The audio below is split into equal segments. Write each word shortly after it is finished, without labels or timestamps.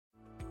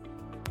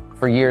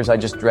For years, I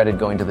just dreaded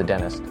going to the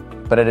dentist.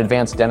 But at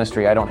Advanced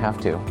Dentistry, I don't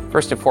have to.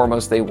 First and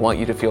foremost, they want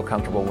you to feel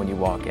comfortable when you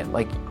walk in.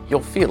 Like,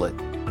 you'll feel it.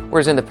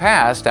 Whereas in the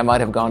past, I might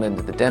have gone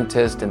into the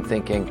dentist and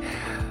thinking,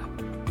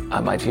 I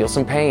might feel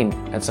some pain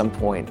at some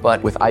point.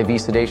 But with IV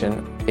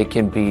sedation, it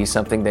can be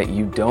something that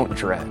you don't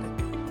dread.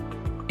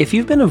 If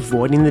you've been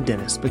avoiding the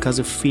dentist because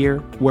of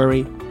fear,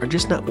 worry, or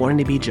just not wanting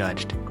to be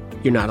judged,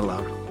 you're not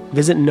alone.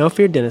 Visit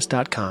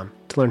nofeardentist.com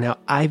to learn how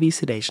IV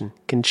sedation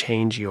can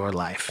change your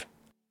life.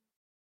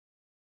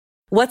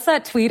 What's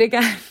that tweet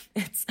again?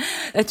 It's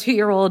a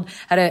 2-year-old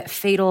had a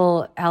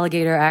fatal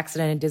alligator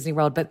accident in Disney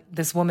World, but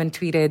this woman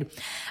tweeted,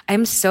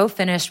 I'm so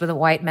finished with a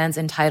white man's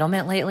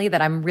entitlement lately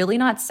that I'm really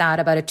not sad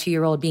about a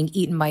 2-year-old being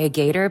eaten by a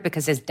gator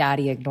because his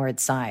daddy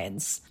ignored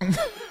signs.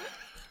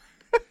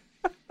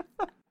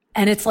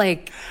 And it's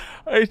like,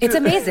 it's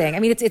amazing. I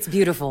mean, it's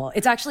beautiful.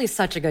 It's actually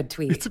such a good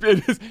tweet.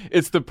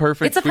 It's the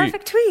perfect tweet. It's a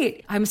perfect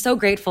tweet. I'm so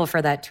grateful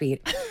for that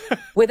tweet.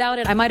 Without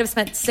it, I might have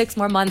spent 6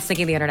 more months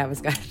thinking the internet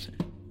was good.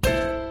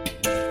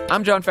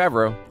 I'm John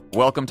Favreau.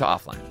 Welcome to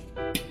Offline.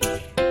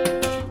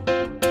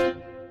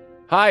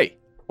 Hi.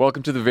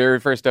 Welcome to the very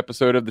first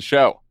episode of the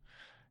show.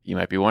 You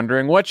might be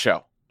wondering, what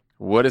show?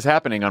 What is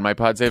happening on my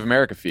Pod Save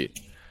America feed?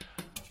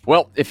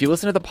 Well, if you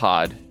listen to the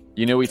pod,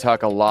 you know we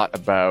talk a lot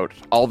about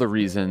all the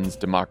reasons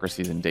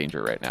democracy is in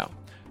danger right now.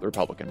 The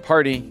Republican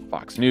Party,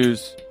 Fox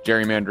News,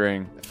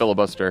 gerrymandering, the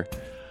filibuster.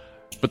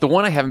 But the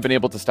one I haven't been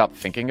able to stop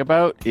thinking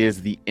about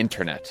is the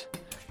internet.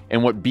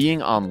 And what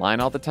being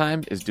online all the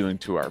time is doing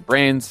to our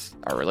brains,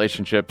 our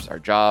relationships, our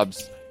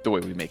jobs, the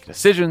way we make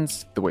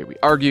decisions, the way we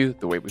argue,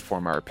 the way we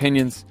form our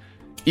opinions,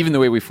 even the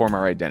way we form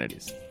our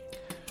identities.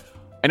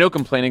 I know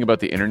complaining about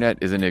the internet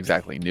isn't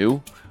exactly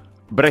new,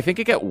 but I think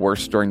it got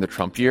worse during the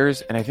Trump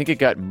years, and I think it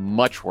got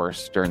much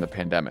worse during the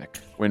pandemic,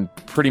 when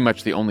pretty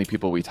much the only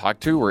people we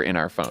talked to were in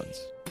our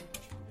phones.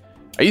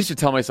 I used to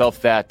tell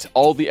myself that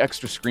all the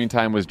extra screen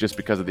time was just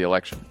because of the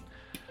election.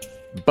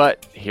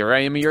 But here I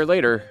am a year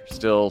later,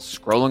 still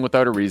scrolling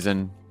without a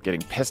reason,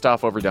 getting pissed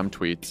off over dumb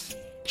tweets,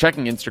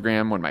 checking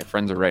Instagram when my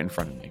friends are right in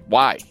front of me.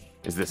 Why?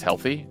 Is this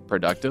healthy,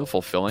 productive,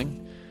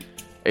 fulfilling?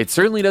 It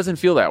certainly doesn't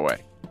feel that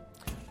way.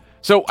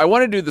 So I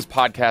want to do this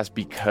podcast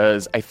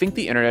because I think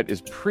the internet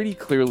is pretty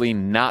clearly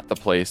not the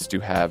place to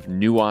have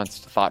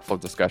nuanced, thoughtful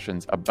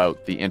discussions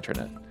about the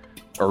internet,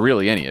 or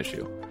really any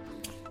issue.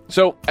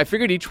 So I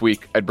figured each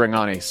week I'd bring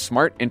on a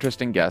smart,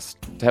 interesting guest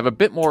to have a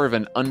bit more of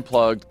an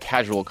unplugged,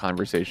 casual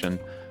conversation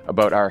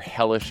about our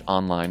hellish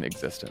online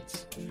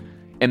existence.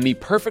 And the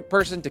perfect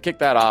person to kick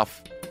that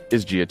off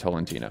is Gia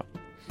Tolentino.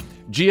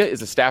 Gia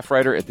is a staff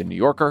writer at The New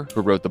Yorker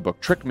who wrote the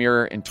book Trick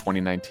Mirror in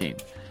 2019.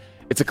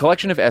 It's a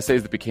collection of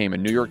essays that became a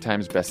New York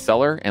Times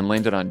bestseller and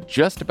landed on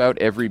just about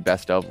every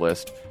best of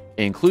list,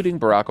 including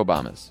Barack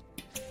Obama's.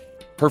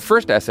 Her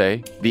first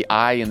essay, The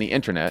Eye in the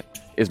Internet,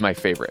 is my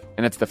favorite,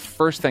 and it's the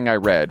first thing I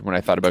read when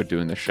I thought about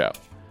doing this show.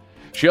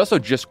 She also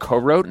just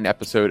co-wrote an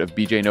episode of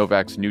BJ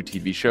Novak's new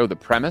TV show, The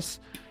Premise,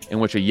 in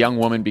which a young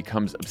woman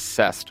becomes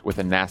obsessed with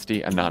a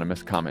nasty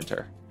anonymous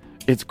commenter.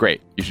 It's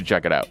great. You should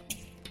check it out.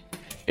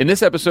 In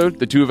this episode,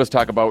 the two of us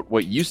talk about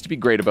what used to be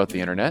great about the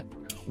internet,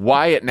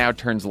 why it now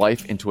turns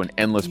life into an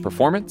endless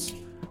performance,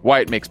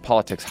 why it makes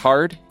politics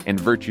hard and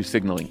virtue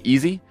signaling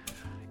easy,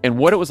 and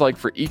what it was like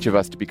for each of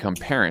us to become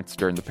parents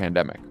during the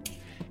pandemic.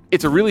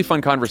 It's a really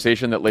fun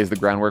conversation that lays the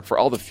groundwork for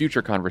all the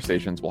future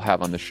conversations we'll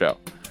have on the show.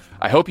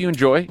 I hope you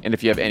enjoy, and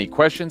if you have any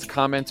questions,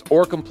 comments,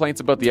 or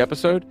complaints about the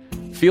episode,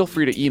 feel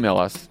free to email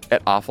us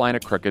at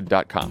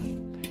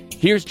offline@crooked.com.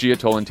 Here's Gia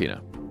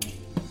Tolentino.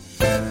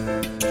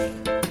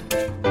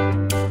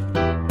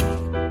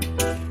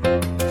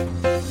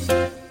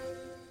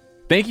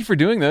 Thank you for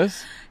doing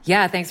this.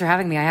 Yeah, thanks for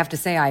having me. I have to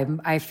say,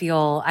 I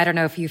feel, I don't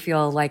know if you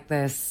feel like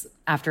this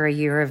after a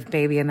year of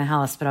baby in the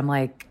house, but I'm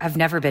like, I've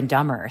never been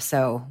dumber,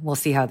 so we'll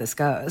see how this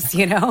goes,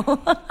 you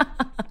know?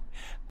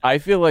 I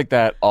feel like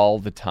that all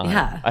the time.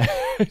 Yeah.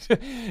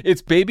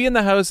 It's baby in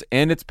the house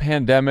and it's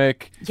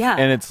pandemic. Yeah.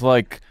 And it's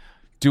like,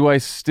 do I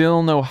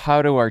still know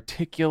how to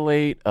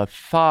articulate a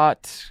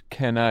thought?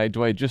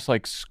 Do I just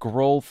like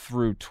scroll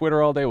through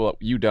Twitter all day? Well,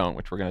 you don't,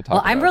 which we're going to talk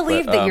about. Well, I'm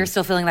relieved that you're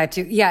still feeling that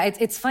too. Yeah,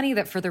 it's funny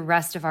that for the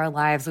rest of our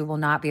lives, we will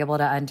not be able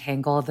to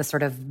untangle the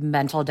sort of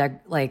mental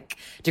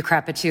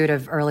decrepitude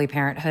of early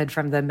parenthood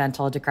from the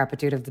mental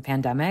decrepitude of the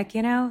pandemic,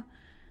 you know?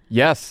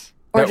 Yes.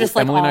 Or just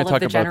like Emily all and I of talk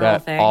the about general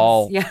that things.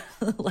 all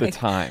like, the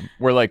time.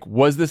 We're like,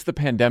 was this the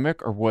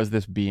pandemic or was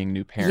this being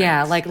new parents?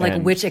 Yeah, like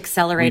which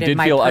accelerated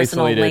my feel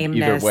personal isolated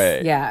lameness. either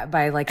way. Yeah,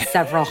 by like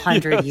several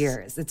hundred Yes.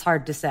 years. It's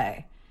hard to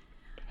say.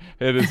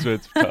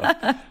 It's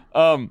tough.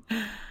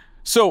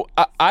 So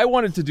I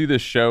wanted to do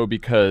this show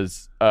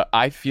because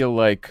I feel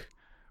like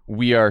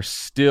we are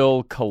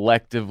still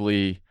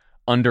collectively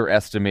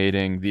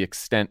underestimating the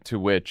extent to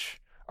which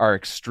our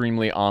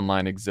extremely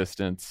online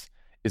existence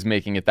is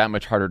making it that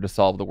much harder to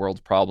solve the world's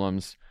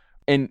problems.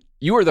 And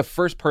you are the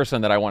first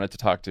person that I wanted to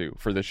talk to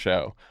for this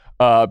show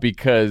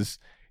because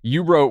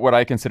you wrote what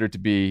I consider to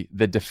be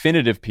the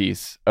definitive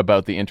piece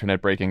about the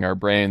internet breaking our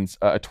brains,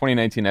 a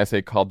 2019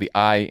 essay called The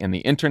Eye in the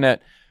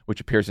Internet, which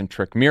appears in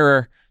Trick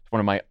Mirror, one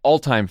of my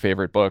all-time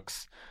favorite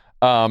books.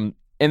 And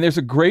there's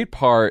a great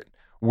part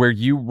where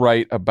you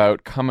write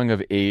about coming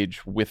of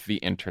age with the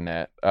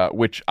internet,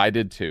 which I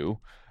did too.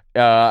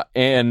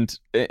 And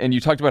you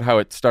talked about how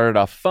it started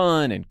off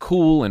fun and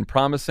cool and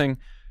promising.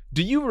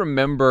 Do you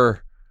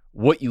remember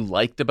what you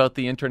liked about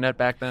the internet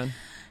back then?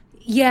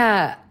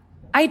 Yeah,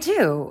 I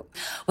do.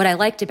 What I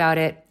liked about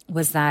it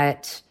was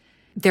that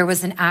there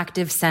was an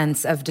active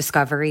sense of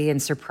discovery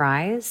and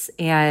surprise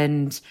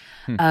and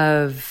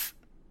of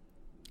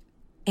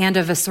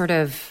a sort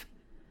of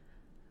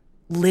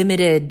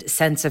limited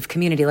sense of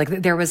community. Like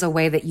there was a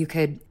way that you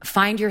could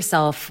find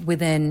yourself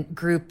within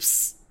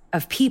groups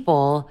of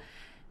people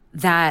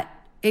that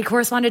it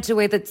corresponded to the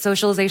way that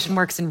socialization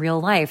works in real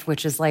life,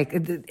 which is like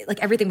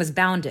everything was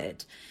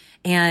bounded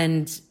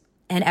and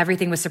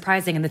everything was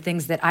surprising. And the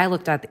things that I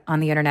looked at on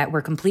the internet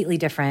were completely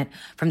different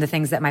from the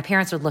things that my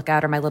parents would look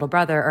at or my little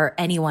brother or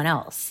anyone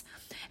else.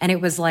 And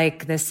it was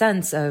like this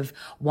sense of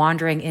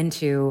wandering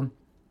into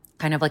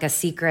kind of like a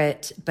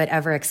secret but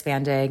ever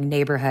expanding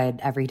neighborhood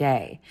every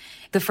day.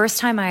 The first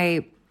time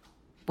I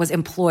was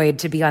employed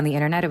to be on the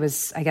internet,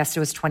 I guess it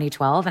was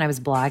 2012, and I was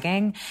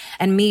blogging.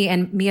 And me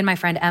and my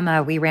friend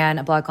Emma, we ran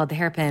a blog called The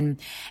Hairpin.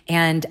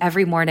 And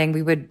every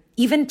morning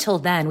even till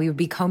then, we would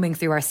be combing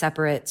through our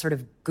separate sort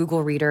of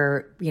Google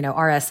Reader,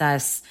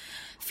 RSS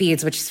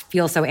feeds, which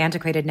feel so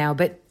antiquated now.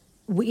 But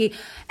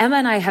Emma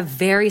and I have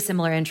very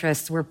similar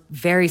interests. We're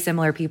very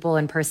similar people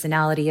and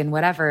personality and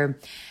whatever.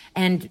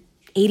 And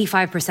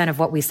 85% of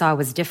what we saw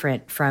was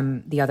different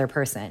from the other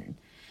person.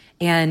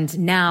 And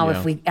now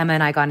if Emma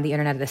and I got on the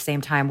internet at the same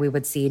time, we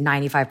would see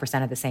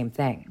 95% of the same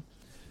thing.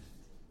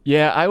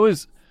 Yeah, I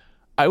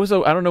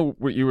don't know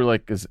what you were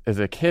like as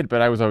a kid,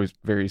 but I was always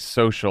very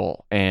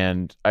social.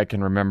 And I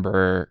can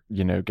remember,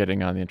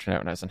 getting on the internet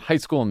when I was in high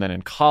school and then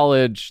in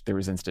college. There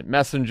was Instant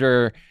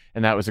Messenger,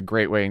 and that was a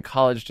great way in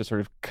college to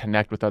sort of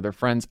connect with other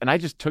friends. And I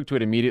just took to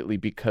it immediately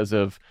because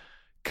of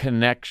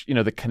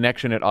the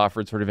connection it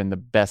offered sort of in the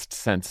best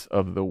sense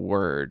of the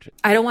word.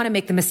 I don't want to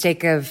make the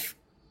mistake of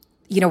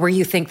where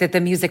you think that the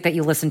music that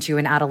you listened to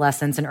in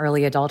adolescence and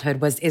early adulthood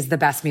is the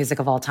best music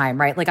of all time,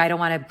 right? Like, I don't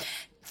want to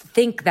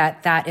think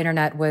that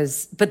internet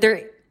was, but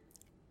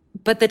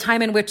the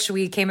time in which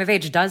we came of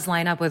age does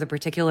line up with a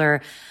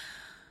particular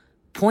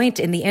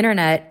point in the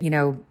internet,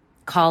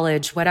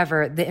 college,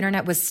 whatever. The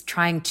internet was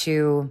trying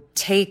to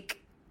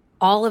take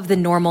all of the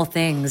normal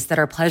things that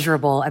are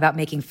pleasurable about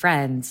making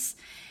friends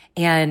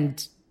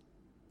and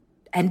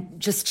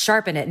just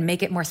sharpen it and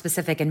make it more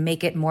specific and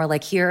make it more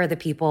like, here are the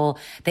people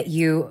that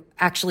you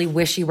actually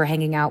wish you were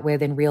hanging out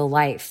with in real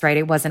life, right?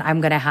 It wasn't,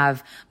 I'm going to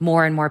have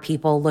more and more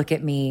people look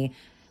at me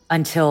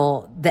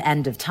until the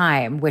end of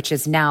time, which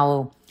is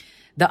now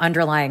the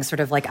underlying sort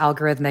of like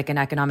algorithmic and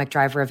economic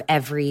driver of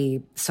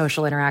every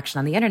social interaction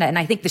on the internet. And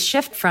I think the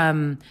shift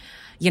from,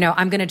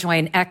 I'm going to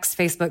join X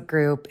Facebook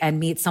group and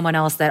meet someone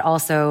else that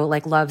also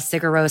like loves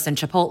cigaros and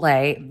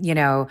Chipotle,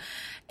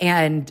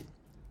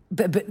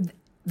 but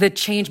the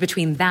change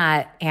between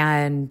that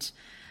and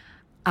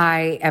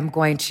I am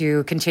going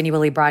to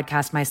continually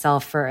broadcast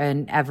myself for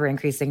an ever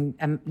increasing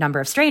number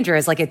of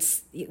strangers, like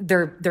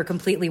they're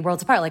completely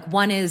worlds apart. Like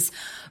one is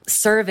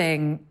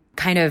serving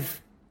kind of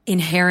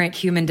inherent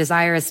human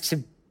desires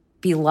to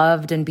be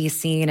loved and be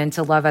seen and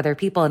to love other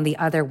people, and the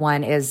other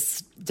one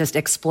is just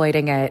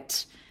exploiting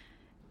it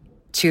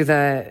to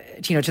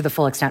the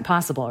full extent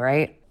possible,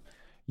 right?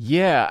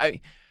 Yeah,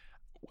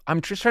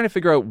 I'm just trying to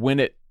figure out when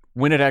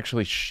it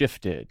actually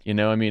shifted.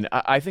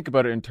 I think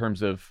about it in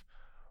terms of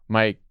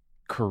my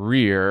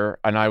career,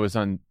 and I was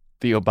on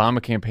the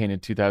Obama campaign in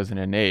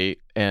 2008,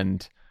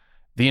 and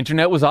the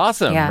internet was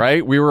awesome,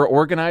 right? We were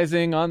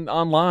organizing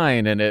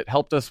online, and it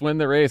helped us win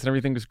the race, and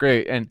everything was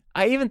great. And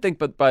I even think,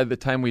 but by the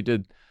time we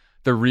did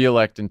the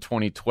re-elect in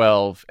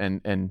 2012,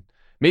 and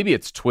maybe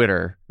it's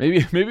Twitter, maybe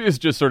it was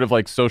just sort of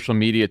like social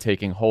media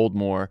taking hold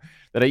more,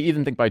 that I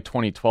even think by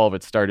 2012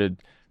 it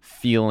started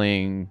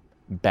feeling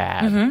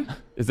bad. Mm-hmm.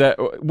 Is that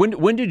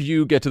when did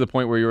you get to the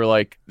point where you were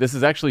like, this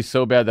is actually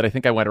so bad that I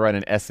think I want to write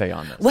an essay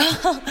on this?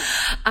 Well,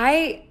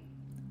 I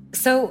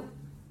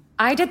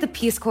did the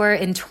Peace Corps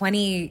in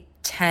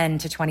 2010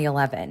 to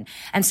 2011.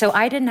 And so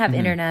I didn't have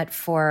internet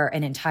for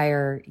an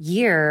entire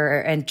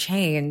year and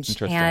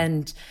change.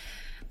 And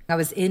I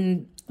was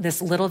in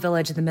this little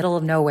village in the middle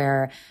of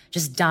nowhere,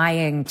 just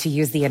dying to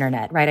use the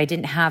internet, right? I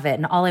didn't have it.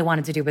 And all I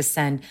wanted to do was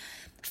send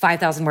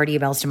 5,000 word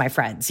emails to my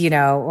friends,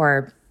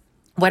 or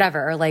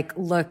whatever, or like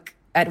look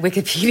at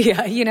Wikipedia,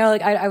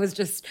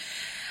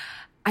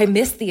 I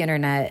missed the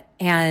internet.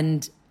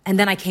 And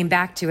then I came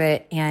back to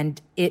it,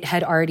 and it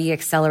had already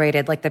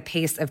accelerated, like the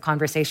pace of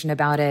conversation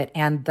about it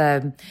and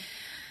the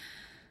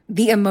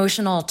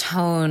emotional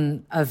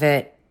tone of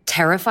it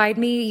terrified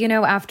me,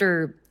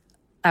 after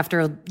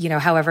after,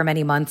 however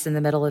many months in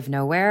the middle of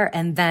nowhere.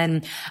 And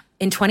then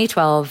in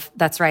 2012,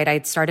 that's right, I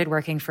started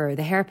working for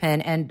the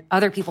Hairpin, and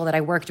other people that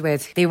I worked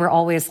with, they were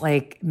always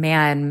like,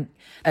 man,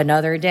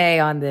 another day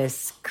on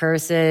this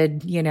cursed,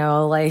 and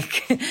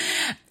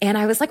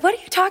I was like, what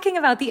are you talking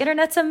about? The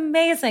internet's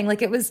amazing.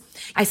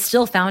 I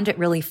still found it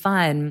really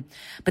fun,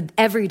 but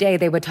every day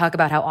they would talk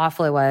about how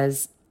awful it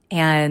was.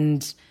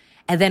 And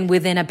then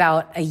within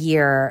about a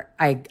year,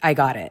 I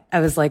got it. I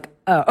was like,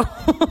 oh.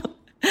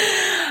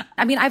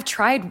 I mean, I've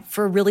tried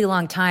for a really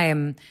long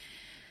time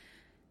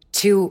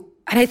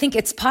and I think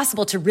it's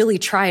possible to really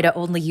try to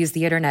only use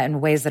the internet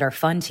in ways that are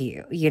fun to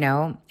you,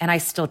 And I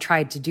still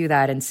tried to do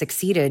that and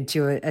succeeded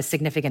to a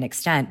significant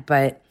extent.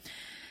 But,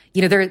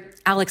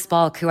 Alex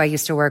Balk, who I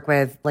used to work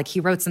with, he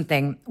wrote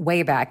something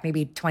way back,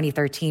 maybe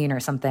 2013 or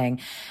something.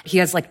 He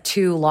has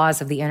 2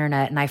 laws of the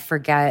internet, and I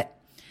forget.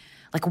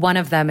 One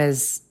of them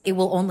is, it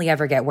will only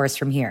ever get worse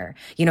from here.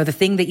 The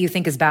thing that you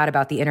think is bad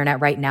about the internet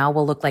right now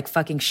will look like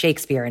fucking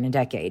Shakespeare in a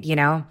decade,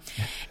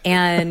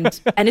 And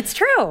it's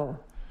true.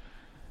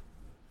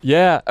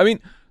 Yeah. I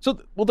mean,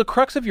 the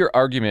crux of your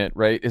argument,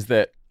 right, is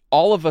that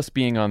all of us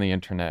being on the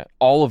internet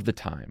all of the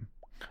time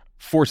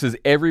forces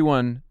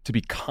everyone to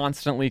be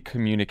constantly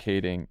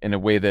communicating in a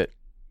way that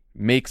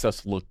makes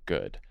us look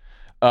good.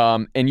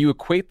 And you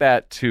equate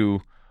that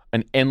to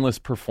an endless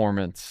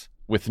performance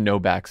with no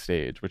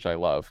backstage, which I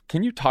love.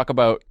 Can you talk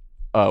about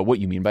what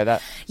you mean by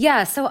that?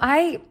 Yeah. So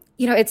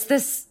it's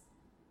this,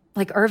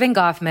 Irving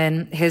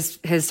Goffman, his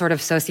sort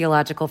of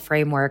sociological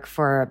framework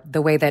for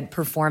the way that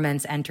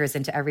performance enters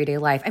into everyday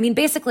life. I mean,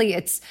 basically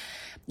it's,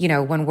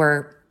 when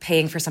we're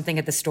paying for something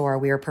at the store,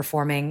 we are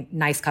performing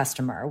nice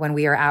customer. When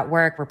we are at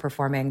work, we're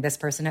performing this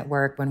person at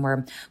work. When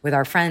we're with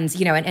our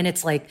friends, and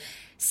it's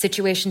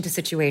situation to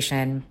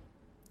situation,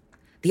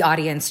 the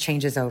audience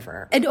changes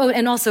over.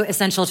 And also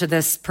essential to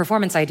this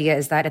performance idea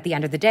is that at the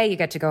end of the day, you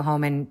get to go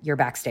home and you're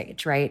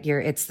backstage, right?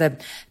 It's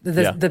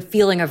the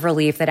feeling of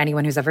relief that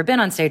anyone who's ever been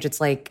on stage,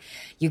 it's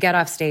you get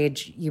off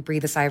stage, you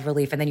breathe a sigh of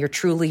relief, and then you're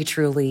truly,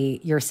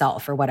 truly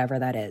yourself, or whatever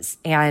that is.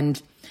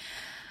 And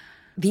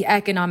the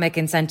economic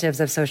incentives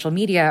of social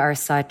media are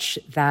such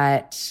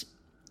that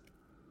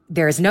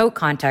there's no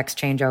context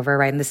changeover,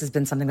 right? And this has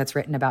been something that's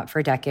written about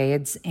for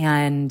decades.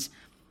 And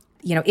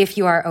if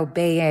you are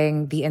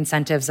obeying the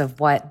incentives of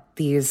what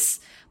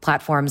these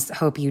platforms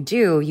hope you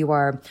do, you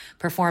are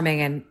performing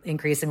an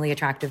increasingly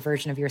attractive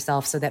version of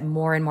yourself so that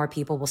more and more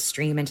people will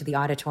stream into the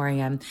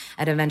auditorium.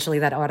 And eventually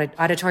that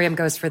auditorium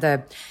goes for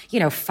the,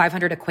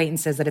 500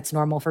 acquaintances that it's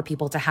normal for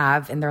people to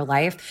have in their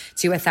life,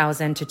 to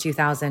 1,000, to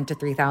 2,000, to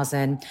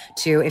 3,000,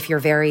 to if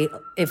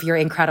you're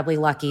incredibly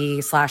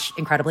lucky /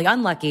 incredibly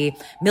unlucky,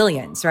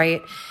 millions,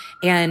 right?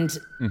 And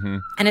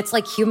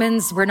it's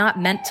humans, we're not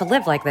meant to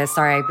live like this.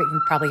 Sorry, but you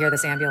can probably hear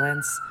this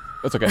ambulance.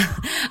 That's okay.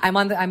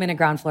 I'm in a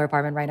ground floor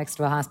apartment right next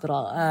to a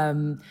hospital.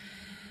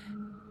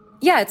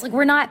 It's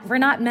we're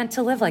not meant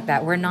to live like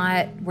that. We're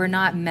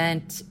not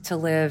meant to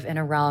live in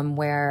a realm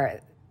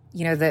where,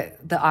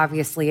 the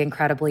obviously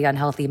incredibly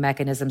unhealthy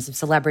mechanisms of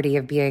celebrity,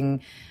 of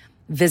being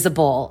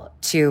visible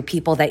to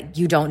people that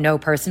you don't know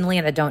personally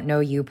and that don't know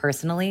you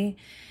personally.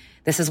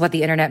 This is what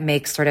the internet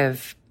makes sort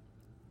of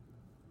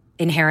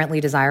inherently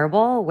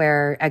desirable,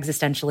 where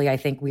existentially, I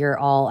think we're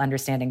all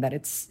understanding that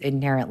it's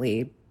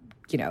inherently,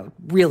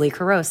 really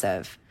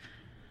corrosive.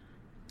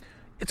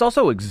 It's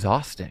also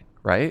exhausting,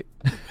 right?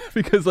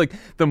 Because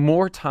the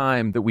more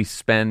time that we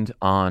spend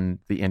on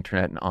the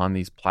internet and on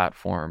these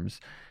platforms,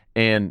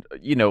 and,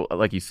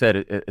 like you said,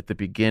 at the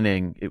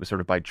beginning, it was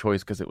sort of by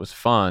choice because it was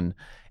fun.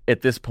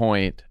 At this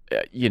point,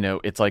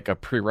 it's like a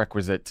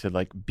prerequisite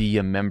to be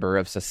a member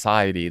of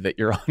society that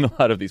you're on a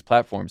lot of these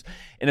platforms.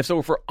 And if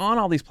we're on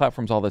all these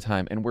platforms all the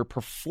time and we're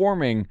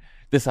performing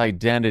this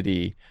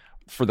identity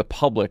for the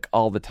public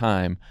all the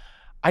time,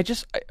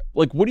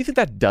 what do you think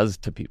that does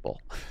to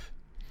people?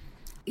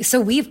 So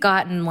we've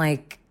gotten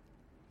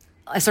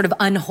a sort of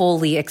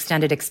unholy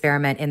extended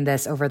experiment in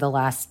this over the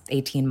last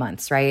 18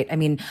 months, right? I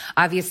mean,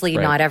 obviously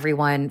right. Not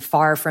everyone,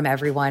 far from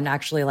everyone,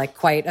 actually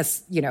quite a,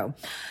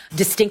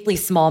 distinctly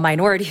small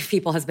minority of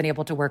people has been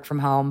able to work from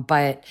home.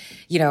 But,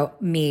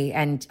 me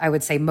and I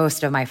would say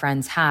most of my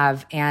friends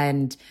have.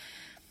 And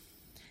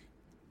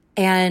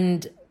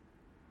it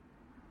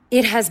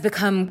has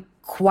become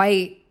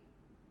quite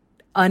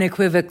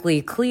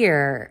unequivocally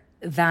clear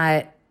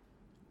that,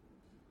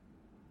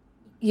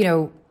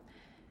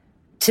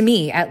 to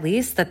me at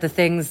least, that the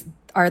things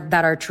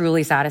that are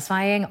truly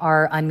satisfying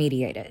are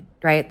unmediated,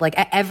 right?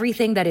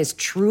 Everything that is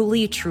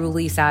truly,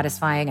 truly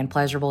satisfying and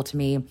pleasurable to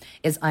me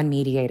is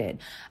unmediated.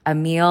 A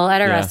meal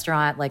at a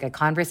restaurant, a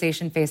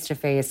conversation face to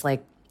face,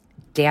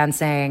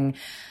 dancing,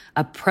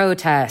 a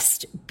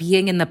protest,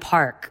 being in the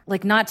park.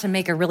 Not to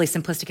make a really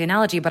simplistic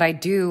analogy, but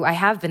I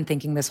have been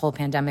thinking this whole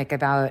pandemic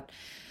about,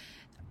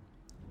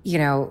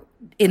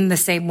 in the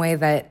same way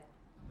that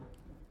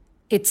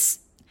it's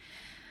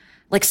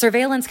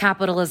surveillance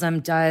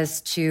capitalism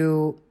does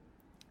to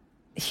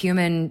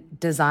human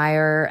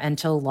desire and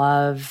to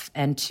love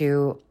and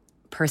to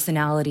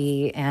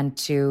personality and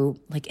to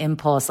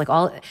impulse,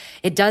 all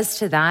it does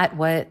to that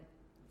what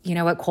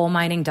what coal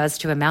mining does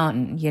to a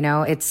mountain.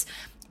 It's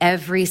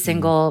every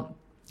single,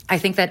 I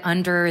think that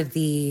under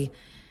the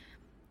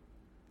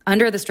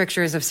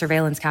strictures of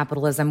surveillance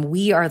capitalism,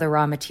 we are the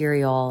raw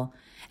material.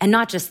 And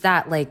not just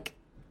that, like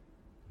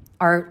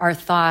our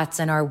thoughts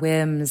and our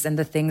whims and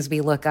the things we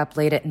look up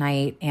late at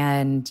night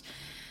and,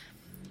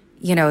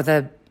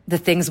 the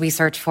things we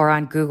search for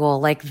on Google,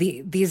 like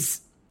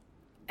these,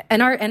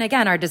 and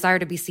again, our desire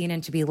to be seen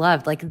and to be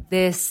loved, like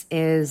this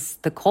is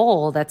the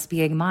coal that's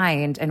being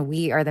mined and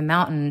we are the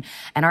mountain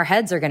and our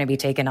heads are going to be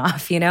taken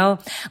off, And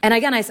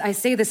again, I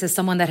say this as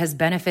someone that has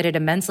benefited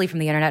immensely from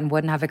the internet and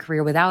wouldn't have a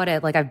career without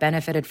it. Like I've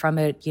benefited from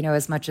it,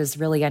 as much as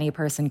really any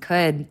person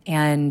could.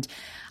 And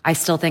I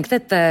still think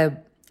that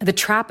the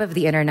trap of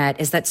the internet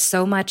is that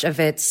so much of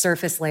its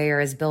surface layer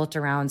is built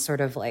around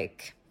sort of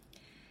like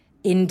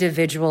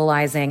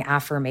individualizing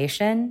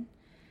affirmation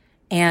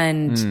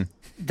and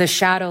the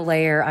shadow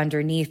layer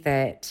underneath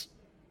it,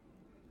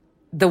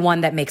 the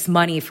one that makes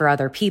money for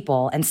other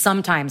people and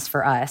sometimes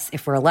for us,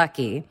 if we're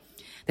lucky,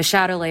 the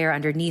shadow layer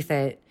underneath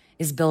it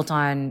is built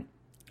on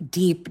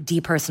deep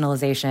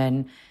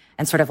depersonalization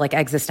and sort of like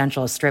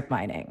existential strip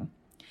mining.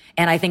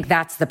 And I think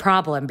that's the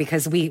problem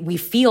because we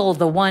feel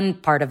the one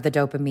part of the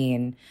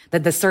dopamine,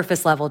 the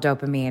surface level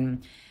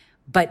dopamine,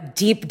 but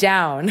deep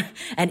down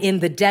and in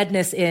the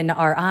deadness in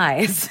our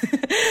eyes,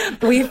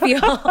 we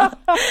feel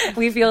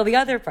the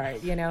other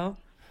part,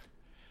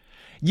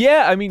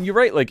 Yeah, I mean, you're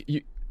right. Like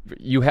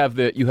you have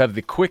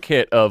the quick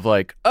hit of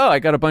like, oh, I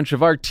got a bunch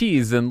of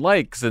RTs and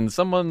likes and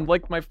someone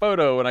liked my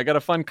photo and I got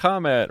a fun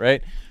comment,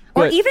 right?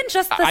 Or even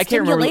just the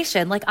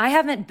stimulation. Like I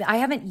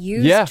haven't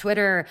used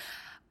Twitter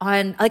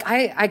on, like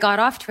I got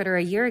off Twitter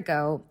a year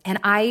ago and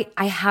I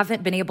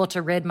haven't been able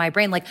to rid my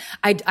brain. Like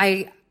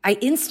I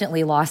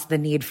instantly lost the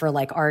need for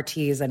like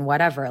RTs and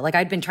whatever. Like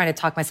I'd been trying to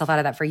talk myself out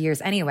of that for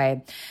years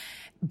anyway.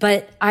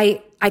 But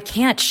I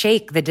can't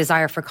shake the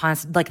desire for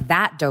constant, like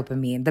that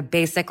dopamine, the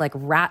basic like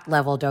rat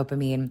level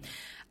dopamine.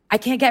 I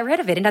can't get rid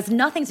of it. It has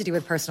nothing to do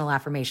with personal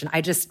affirmation.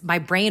 My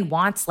brain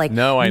wants like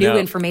new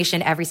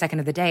information every second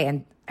of the day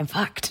and I'm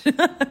fucked.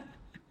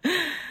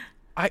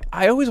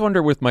 I always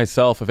wonder with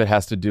myself if it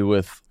has to do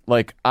with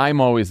like, I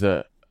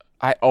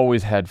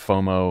always had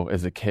FOMO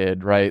as a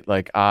kid, right?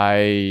 Like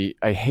I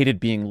hated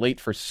being late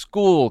for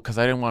school because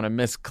I didn't want to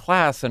miss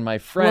class and my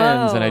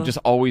friends. And I just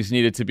always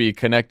needed to be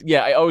connected.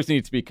 Yeah, I always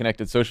needed to be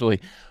connected socially.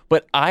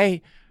 But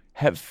I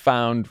have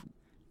found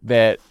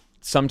that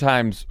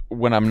sometimes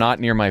when I'm not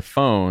near my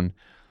phone,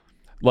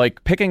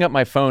 like picking up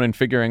my phone and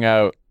figuring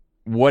out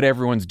what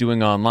everyone's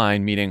doing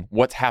online, meaning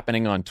what's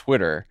happening on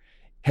Twitter,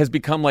 has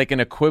become like an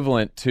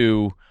equivalent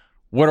to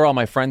what are all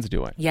my friends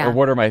doing? Yeah. Or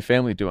what are my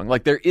family doing?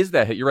 Like there is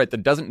that hit. You're right.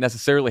 That doesn't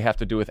necessarily have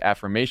to do with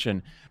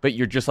affirmation, but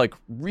you're just like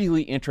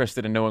really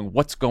interested in knowing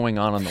what's going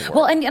on in the world.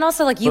 Well, and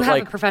also like you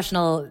have a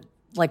professional,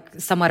 like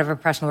somewhat of a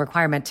professional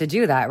requirement to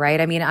do that, right?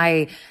 I mean,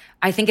 I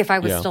think if I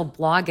was still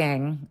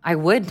blogging, I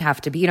would have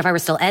to be, if I were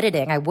still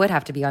editing, I would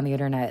have to be on the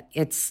internet.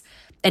 It's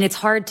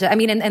hard to, I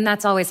mean, and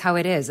that's always how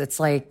it is. It's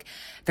like,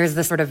 there's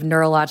this sort of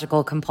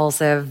neurological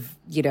compulsive,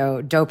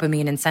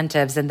 dopamine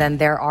incentives. And then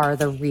there are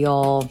the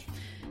real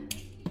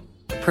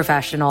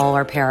professional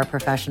or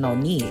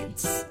paraprofessional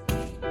needs.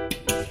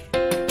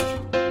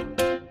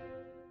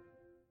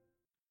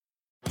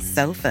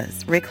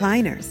 Sofas,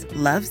 recliners,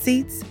 love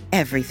seats,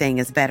 everything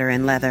is better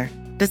in leather.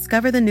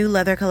 Discover the new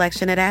leather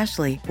collection at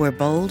Ashley, where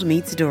bold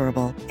meets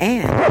durable.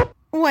 And,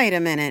 wait a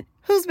minute,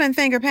 who's been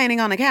finger painting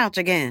on the couch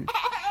again?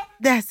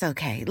 That's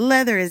okay,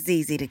 leather is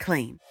easy to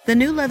clean. The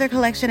new leather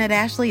collection at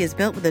Ashley is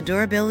built with the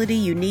durability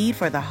you need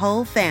for the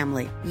whole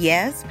family.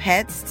 Yes,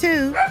 pets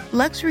too.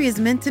 Luxury is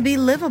meant to be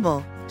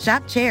livable.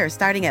 Shop chairs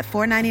starting at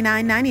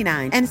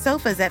 $499.99 and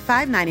sofas at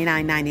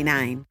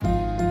 $599.99.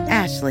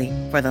 Ashley,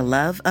 for the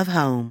love of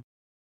home.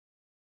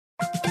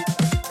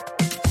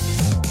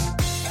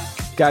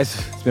 Guys,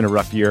 it's been a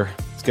rough year.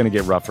 It's going to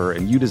get rougher,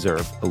 and you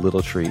deserve a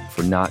little treat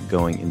for not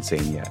going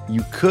insane yet.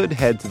 You could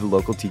head to the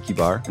local tiki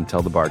bar and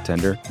tell the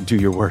bartender, do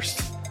your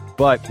worst.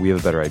 But we have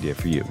a better idea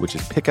for you, which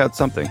is pick out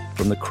something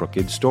from the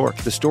Crooked store.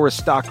 The store is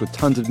stocked with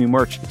tons of new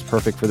merch. It's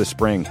perfect for the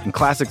spring. And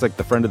classics like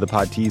the Friend of the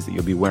Pod tees that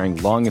you'll be wearing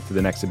long into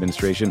the next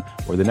administration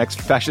or the next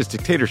fascist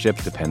dictatorship,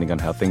 depending on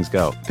how things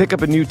go. Pick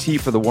up a new tee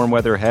for the warm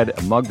weather ahead,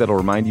 a mug that'll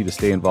remind you to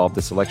stay involved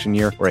this election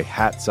year, or a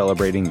hat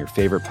celebrating your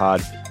favorite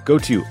pod. Go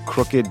to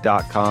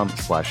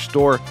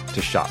crooked.com/store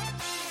to shop.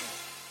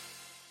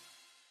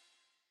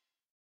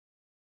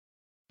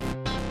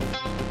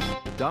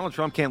 Donald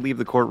Trump can't leave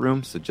the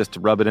courtroom, so just to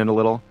rub it in a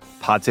little,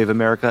 Pod Save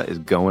America is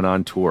going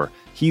on tour.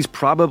 He's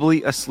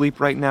probably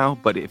asleep right now,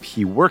 but if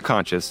he were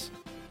conscious,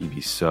 he'd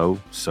be so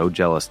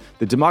jealous.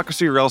 The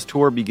Democracy or Else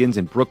tour begins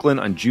in Brooklyn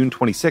on June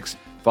 26th,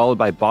 followed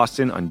by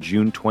Boston on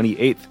June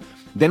 28th.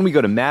 Then we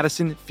go to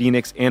Madison,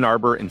 Phoenix, Ann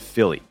Arbor, and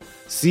Philly.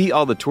 See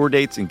all the tour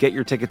dates and get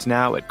your tickets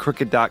now at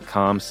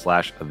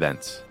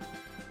crooked.com/events.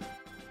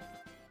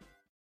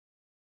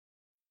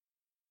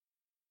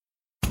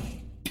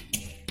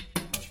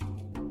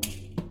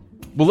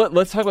 Well,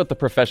 let's talk about the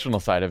professional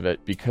side of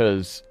it,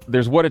 because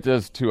there's what it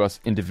does to us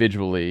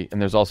individually,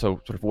 and there's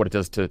also sort of what it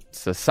does to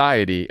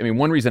society. I mean,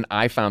 one reason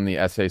I found the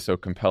essay so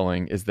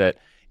compelling is that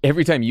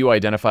every time you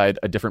identified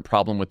a different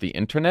problem with the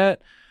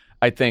internet,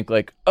 I think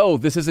like, oh,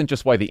 this isn't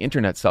just why the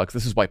internet sucks.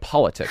 This is why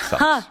politics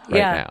sucks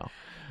now.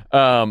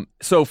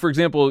 So, for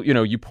example,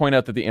 you point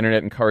out that the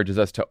internet encourages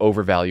us to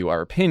overvalue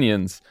our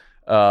opinions,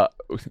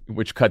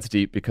 which cuts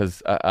deep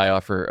because I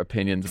offer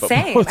opinions about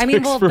politics. I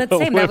mean, well, but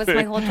same. That was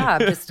my whole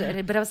job.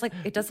 But I was like,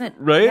 it doesn't.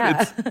 Right?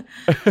 Yeah.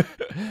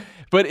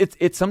 But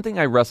it's something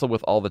I wrestle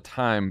with all the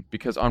time,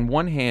 because on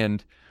one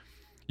hand,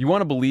 you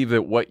want to believe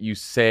that what you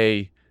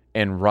say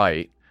and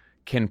write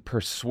can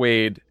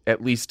persuade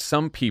at least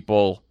some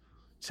people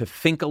to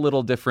think a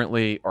little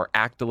differently or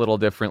act a little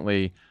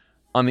differently.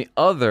 On the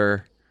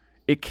other,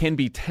 it can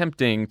be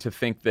tempting to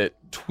think that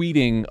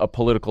tweeting a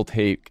political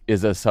take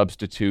is a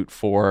substitute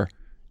for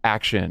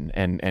action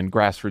and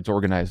grassroots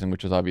organizing,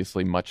 which is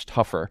obviously much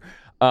tougher.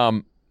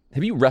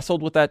 Have you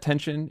wrestled with that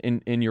tension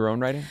in your own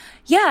writing?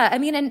 Yeah, I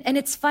mean, and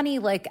it's funny,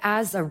 like,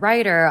 as a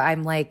writer,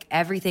 I'm like,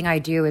 everything I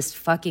do is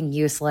fucking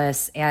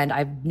useless, and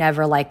I've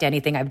never liked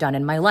anything I've done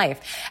in my life.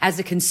 As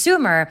a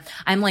consumer,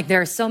 I'm like,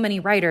 there are so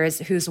many writers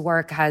whose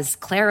work has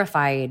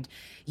clarified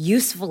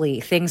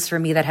usefully things for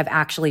me that have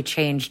actually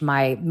changed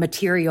my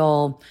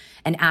material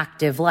and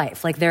active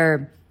life. Like,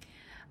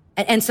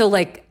 and so,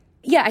 like,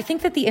 yeah, I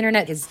think that the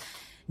internet is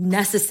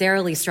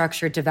necessarily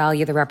structured to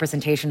value the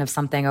representation of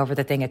something over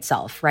the thing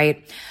itself,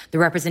 right? The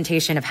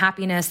representation of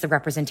happiness, the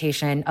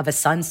representation of a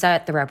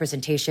sunset, the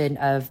representation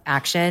of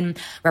action,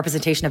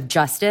 representation of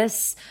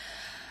justice,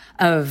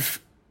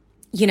 of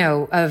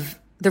the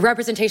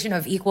representation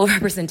of equal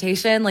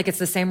representation. Like, it's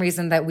the same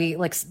reason that we,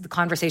 like, the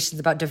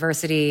conversations about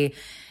diversity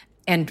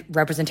and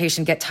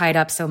representation get tied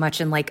up so much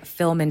in, like,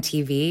 film and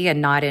TV and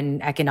not in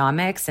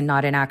economics and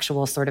not in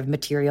actual sort of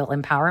material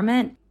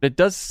empowerment. It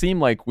does seem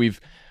like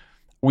we've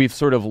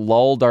sort of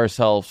lulled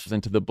ourselves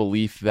into the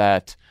belief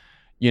that,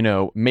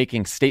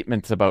 making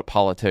statements about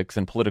politics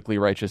and politically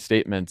righteous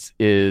statements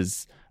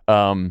is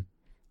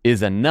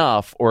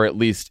enough, or at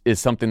least is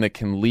something that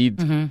can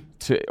lead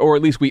to, or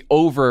at least we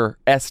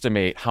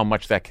overestimate how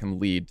much that can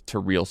lead to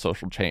real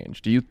social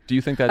change. Do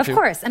you think that too? Of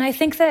course. And I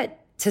think that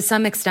to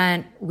some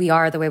extent we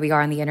are the way we are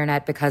on the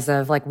internet because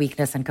of, like,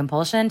 weakness and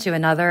compulsion. To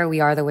another, we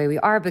are the way we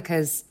are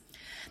because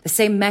the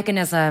same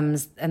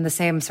mechanisms and the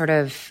same sort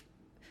of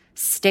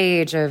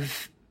stage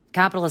of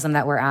capitalism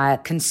that we're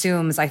at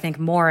consumes, I think,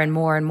 more and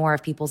more and more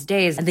of people's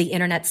days. And the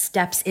internet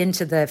steps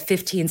into the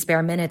 15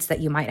 spare minutes that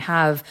you might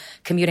have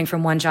commuting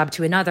from one job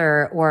to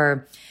another,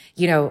 or,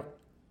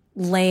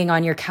 laying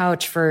on your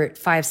couch for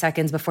 5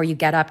 seconds before you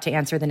get up to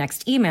answer the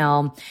next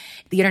email.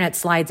 The internet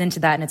slides into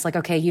that, and it's like,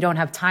 okay, you don't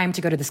have time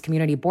to go to this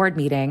community board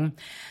meeting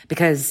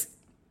because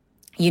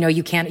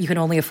you can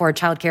only afford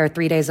childcare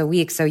 3 days a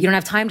week. So you don't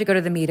have time to go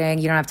to the meeting.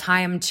 You don't have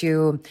time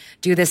to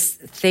do this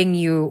thing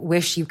you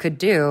wish you could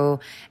do.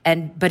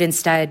 But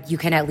instead you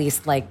can at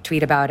least, like,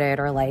 tweet about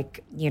it, or,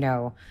 like, you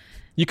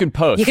can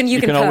post. You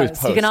can always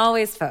post. You can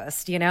always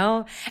post,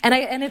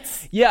 And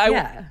it's,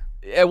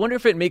 I wonder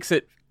if it makes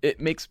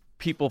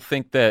people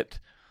think that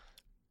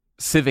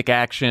civic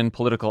action,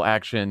 political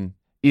action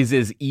is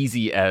as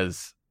easy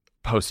as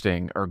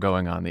posting or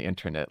going on the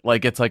internet.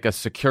 Like, it's like a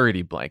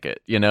security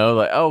blanket,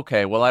 like,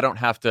 okay, well, I don't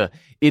have to.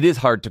 It is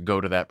hard to go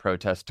to that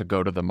protest, to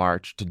go to the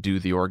march, to do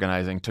the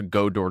organizing, to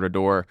go door to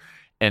door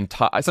and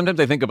talk.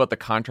 Sometimes I think about the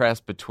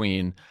contrast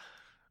between,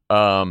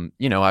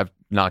 I've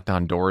knocked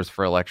on doors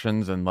for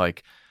elections, and,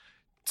 like,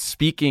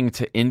 speaking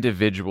to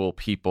individual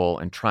people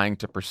and trying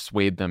to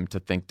persuade them to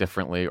think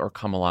differently or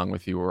come along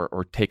with you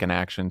or take an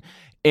action.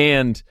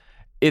 And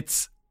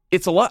it's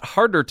a lot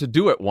harder to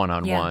do it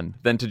one-on-one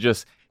than to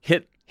just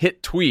hit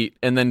tweet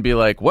and then be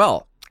like,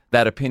 well,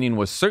 that opinion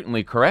was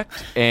certainly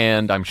correct,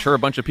 and I'm sure a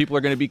bunch of people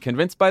are going to be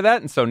convinced by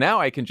that, and so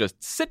now I can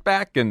just sit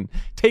back and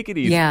take it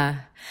easy. Yeah.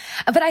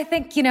 But I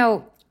think,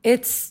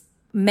 it's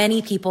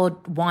many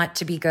people want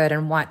to be good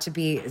and want to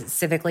be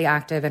civically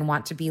active and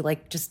want to be,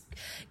 like, just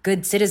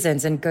good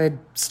citizens and good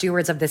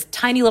stewards of this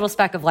tiny little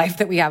speck of life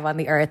that we have on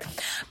the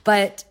earth.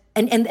 But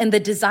and the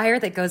desire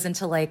that goes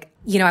into, like,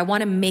 I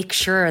want to make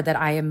sure that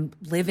I am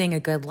living a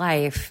good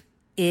life.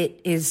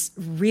 It is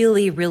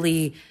really,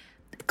 really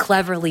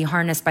cleverly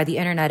harnessed by the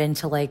internet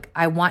into, like,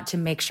 I want to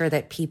make sure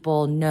that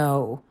people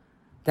know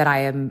that I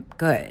am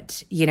good,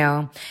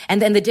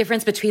 And then the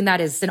difference between that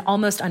is an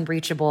almost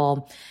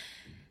unbreachable,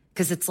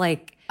 because it's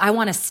like, I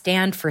want to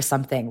stand for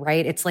something,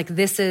 right? It's like,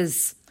 this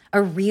is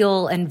a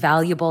real and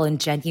valuable and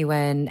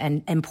genuine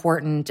and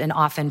important and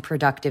often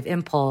productive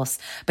impulse.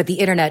 But the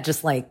internet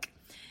just, like,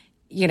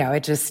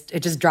 it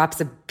just drops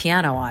a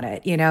piano on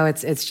it.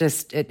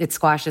 It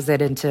squashes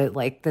it into,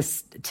 like,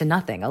 this to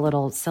nothing, a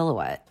little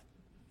silhouette.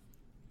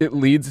 It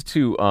leads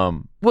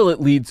to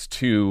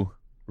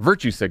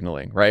virtue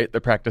signaling, right?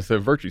 The practice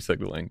of virtue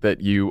signaling, that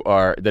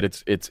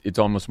it's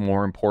almost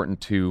more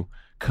important to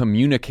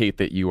communicate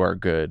that you are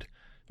good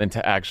than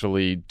to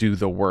actually do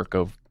the work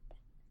of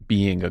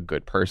being a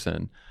good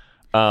person.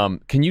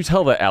 Can you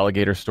tell the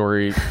alligator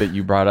story that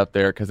you brought up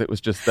there? Because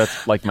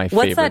that's like my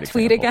favorite. What's that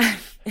tweet example.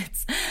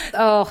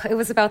 again? It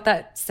was about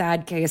that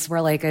sad case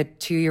where like a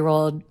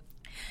 2-year-old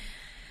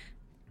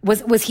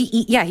was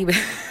he was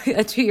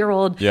a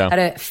 2-year-old had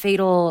a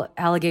fatal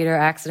alligator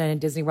accident in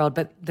Disney World.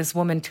 But this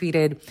woman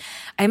tweeted,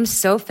 "I'm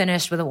so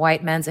finished with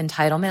white men's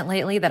entitlement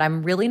lately that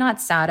I'm really not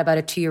sad about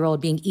a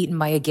 2-year-old being eaten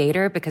by a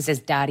gator because his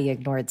daddy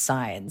ignored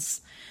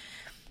signs."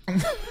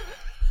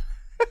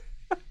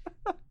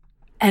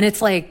 And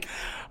it's like,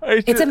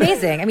 it's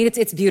amazing. I mean,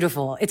 it's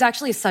beautiful. It's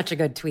actually such a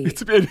good tweet.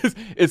 It's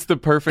the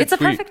perfect. It's a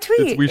perfect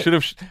tweet. We should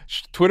have.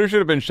 Twitter should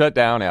have been shut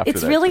down after.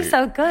 It's that really tweet.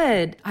 so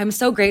good. I'm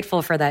so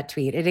grateful for that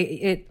tweet.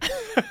 It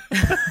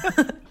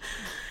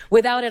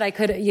without it,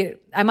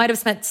 I might have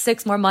spent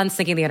 6 more months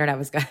thinking the internet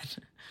was good.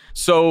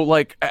 So,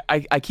 like,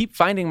 I keep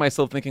finding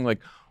myself thinking, like,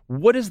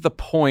 what is the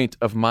point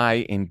of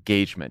my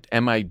engagement?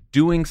 Am I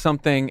doing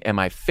something? Am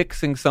I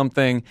fixing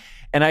something?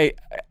 And I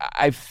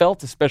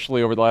felt,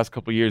 especially over the last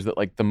couple of years, that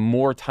like the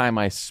more time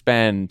I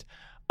spend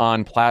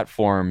on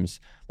platforms,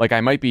 like I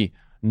might be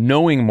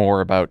knowing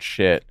more about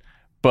shit,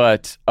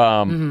 but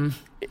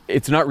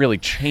it's not really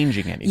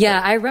changing anything. Yeah,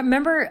 I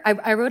remember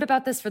I wrote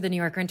about this for The New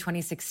Yorker in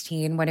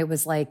 2016 when it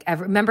was like,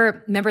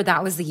 remember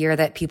that was the year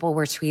that people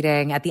were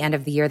tweeting at the end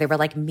of the year. They were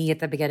like me at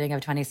the beginning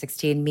of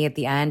 2016, me at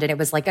the end. And it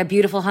was like a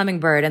beautiful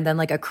hummingbird and then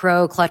like a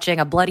crow clutching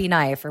a bloody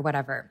knife or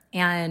whatever.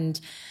 And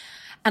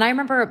I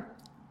remember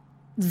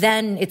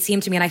then it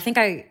seemed to me, and I think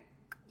I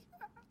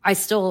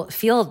still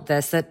feel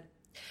this, that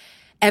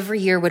every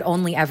year would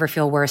only ever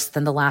feel worse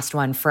than the last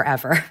one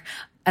forever.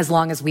 As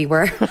long as we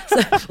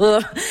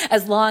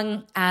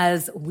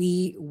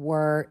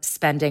were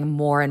spending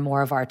more and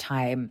more of our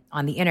time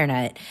on the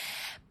internet,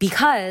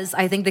 because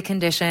I think the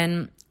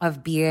condition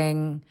of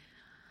being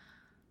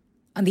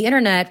on the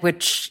internet,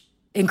 which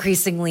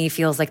increasingly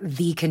feels like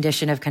the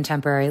condition of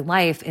contemporary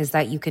life, is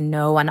that you can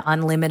know an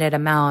unlimited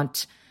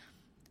amount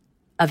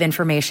of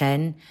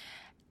information.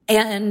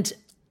 And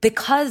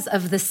because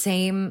of the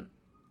same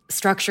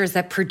structures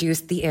that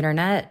produced the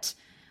internet,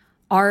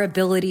 our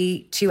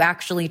ability to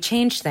actually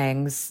change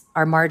things,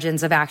 our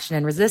margins of action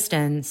and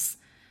resistance,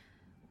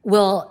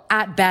 will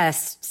at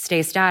best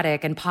stay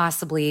static and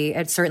possibly,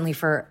 and certainly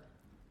for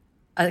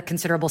a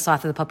considerable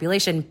swath of the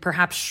population,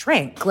 perhaps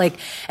shrink.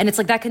 And it's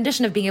like that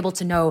condition of being able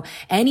to know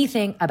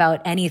anything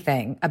about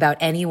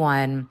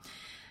anyone,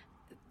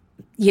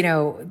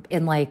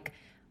 in like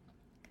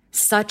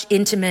such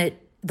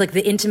intimate, like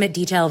the intimate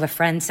detail of a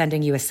friend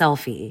sending you a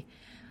selfie,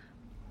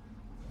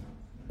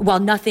 while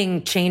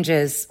nothing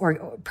changes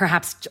or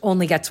perhaps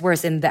only gets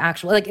worse in the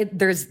actual,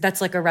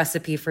 that's like a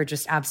recipe for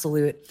just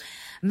absolute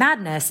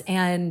madness.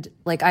 And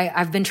like,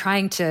 I've been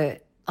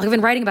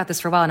writing about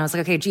this for a while, and I was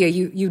like, okay, Gia,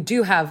 you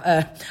do have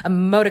a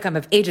modicum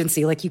of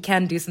agency. Like, you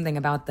can do something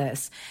about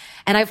this.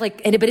 And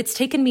but it's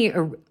taken me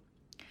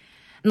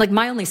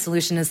my only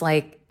solution is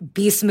like,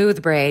 be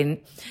smooth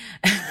brain,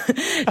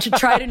 to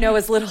try to know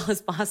as little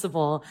as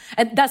possible.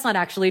 And that's not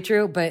actually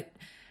true, but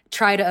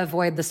try to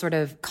avoid the sort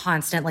of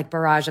constant like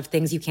barrage of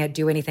things you can't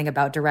do anything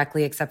about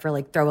directly except for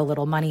like throw a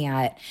little money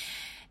at.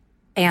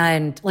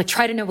 And like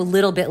try to know a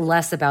little bit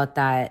less about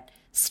that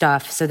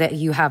stuff so that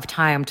you have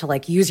time to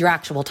like use your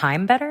actual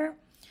time better.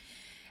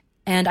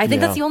 And I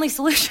think that's the only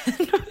solution.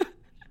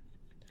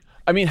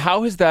 I mean,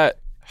 how has that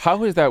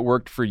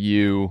worked for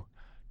you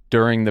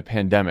during the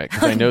pandemic?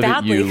 Because I know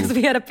badly, because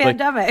we had a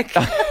pandemic.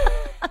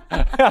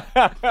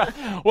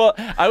 Well,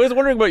 I was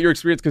wondering about your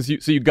experience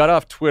because you got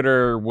off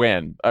Twitter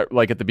when,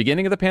 like at the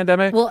beginning of the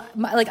pandemic? Well,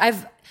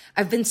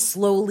 I've been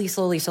slowly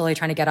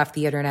trying to get off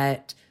the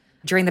internet.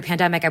 During the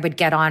pandemic, I would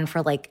get on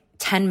for like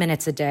 10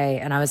 minutes a day,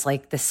 and I was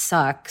like, this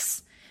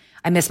sucks.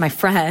 I miss my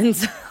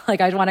friends.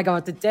 Like, I want to go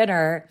out to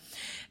dinner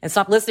and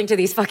stop listening to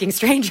these fucking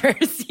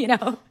strangers,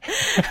 And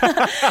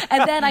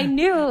then I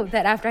knew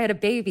that after I had a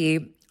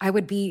baby, I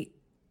would be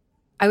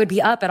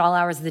up at all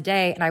hours of the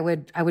day, and I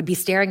would be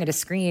staring at a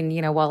screen,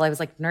 while I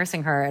was like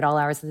nursing her at all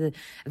hours of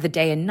the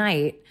day and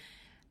night.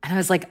 And I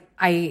was like,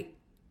 I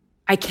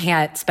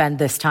can't spend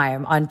this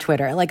time on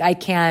Twitter. Like, I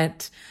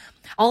can't,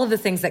 all of the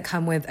things that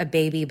come with a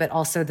baby, but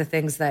also the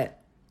things that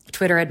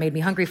Twitter had made me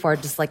hungry for,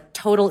 just like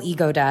total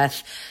ego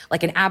death,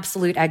 like an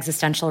absolute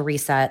existential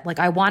reset. Like,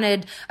 I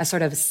wanted a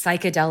sort of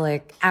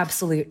psychedelic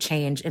absolute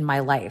change in my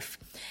life.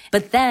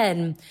 But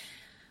I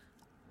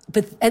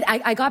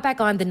got back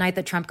on the night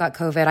that Trump got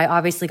COVID. I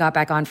obviously got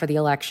back on for the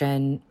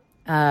election.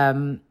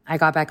 I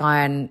got back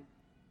on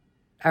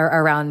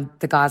around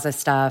the Gaza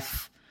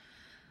stuff.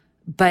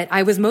 But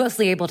I was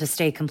mostly able to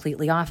stay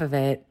completely off of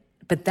it.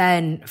 But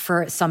then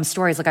for some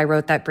stories, like I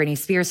wrote that Britney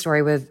Spears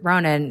story with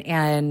Ronan,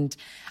 and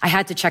I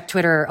had to check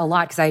Twitter a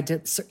lot because I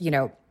had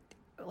to,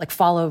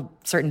 follow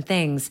certain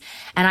things.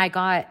 And I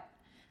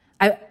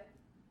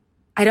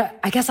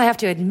guess I have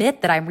to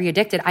admit that I'm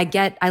re-addicted.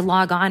 I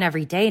log on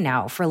every day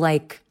now for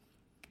like,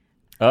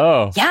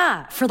 for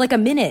like a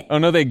minute. Oh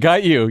no, they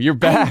got you. You're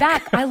back. I'm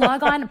back. I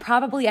log on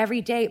probably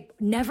every day,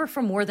 never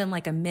for more than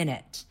like a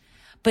minute.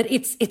 But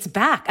it's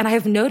back, and I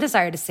have no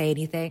desire to say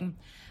anything.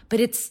 But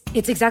it's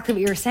exactly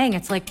what you were saying.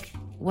 It's like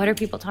what are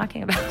people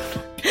talking about?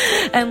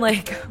 And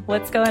like,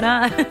 what's going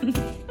on?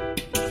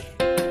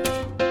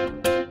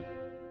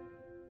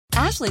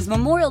 Ashley's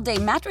Memorial Day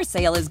mattress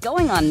sale is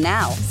going on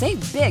now.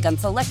 Save big on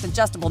select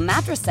adjustable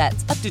mattress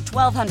sets, up to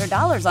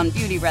 $1,200 on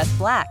Beautyrest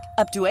Black,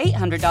 up to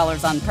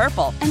 $800 on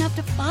Purple, and up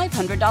to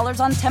 $500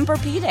 on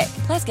Tempur-Pedic.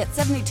 Plus, get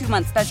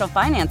 72-month special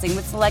financing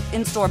with select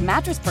in-store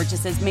mattress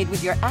purchases made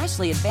with your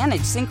Ashley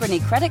Advantage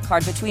Synchrony credit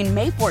card between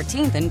May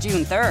 14th and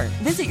June 3rd.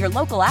 Visit your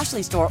local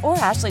Ashley store or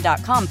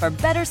ashley.com for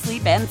better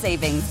sleep and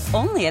savings.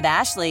 Only at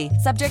Ashley.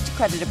 Subject to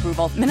credit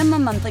approval.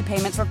 Minimum monthly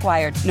payments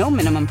required. No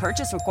minimum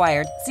purchase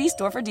required. See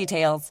store for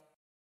details.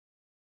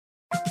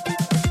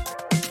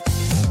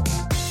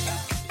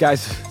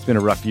 Guys, it's been a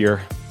rough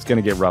year. It's going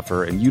to get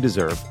rougher, and you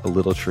deserve a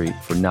little treat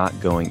for not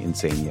going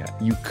insane yet.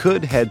 You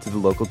could head to the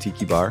local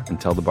tiki bar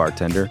and tell the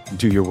bartender,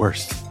 do your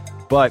worst.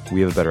 But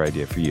we have a better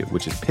idea for you,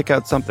 which is pick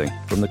out something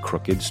from the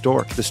Crooked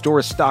store. The store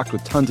is stocked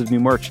with tons of new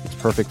merch. It's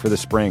perfect for the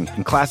spring.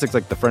 And classics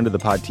like the Friend of the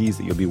Pod tees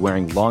that you'll be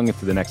wearing long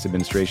into the next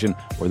administration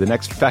or the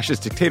next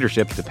fascist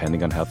dictatorship,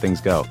 depending on how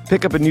things go.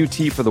 Pick up a new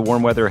tee for the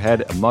warm weather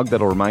ahead, a mug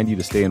that'll remind you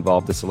to stay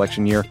involved this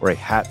election year, or a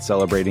hat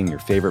celebrating your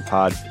favorite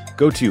pod.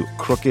 Go to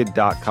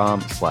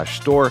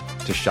crooked.com/store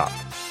to shop.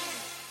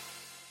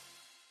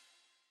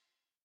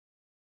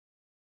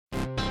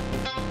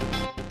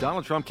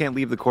 Donald Trump can't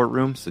leave the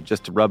courtroom, so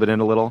just to rub it in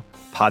a little,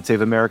 Pod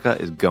Save America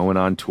is going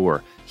on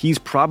tour. He's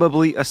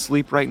probably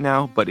asleep right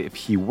now, but if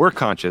he were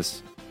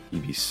conscious,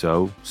 he'd be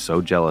so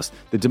jealous.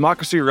 The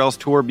Democracy or Else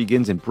tour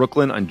begins in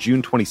Brooklyn on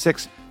June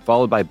 26th,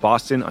 followed by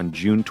Boston on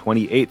June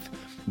 28th.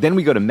 Then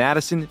we go to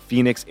Madison,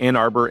 Phoenix, Ann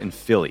Arbor, and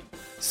Philly.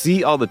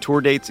 See all the tour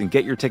dates and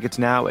get your tickets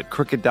now at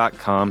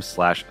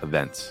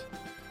crooked.com/events.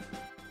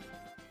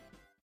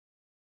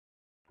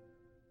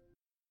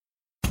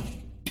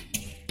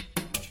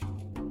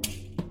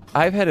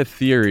 I've had a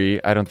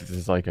theory, I don't think this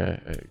is like a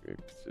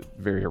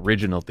very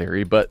original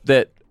theory, but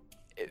that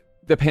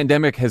the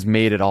pandemic has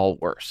made it all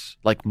worse,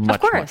 like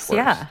much worse.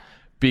 Yeah.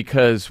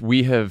 Because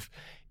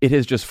it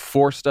has just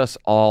forced us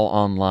all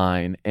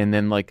online. And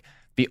then like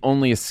the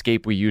only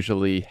escape we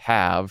usually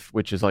have,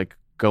 which is like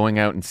going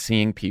out and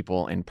seeing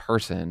people in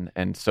person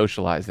and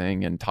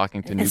socializing and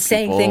talking to new people. And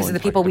saying things to the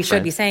people we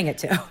should be saying it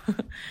to.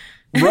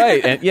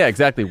 Right. And yeah,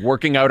 exactly.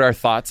 Working out our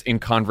thoughts in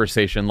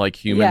conversation like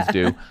humans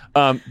do.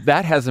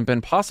 That hasn't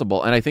been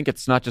possible. And I think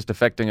it's not just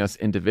affecting us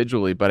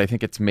individually, but I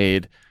think it's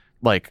made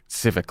like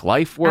civic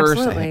life worse.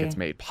 Absolutely. I think it's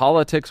made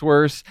politics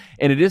worse.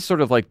 And it is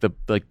sort of like the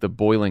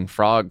boiling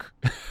frog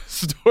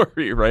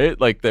story, right?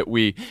 Like that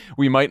we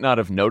might not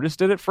have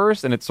noticed it at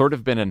first. And it's sort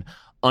of been an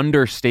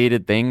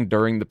understated thing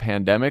during the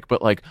pandemic.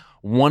 But like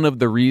one of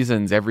the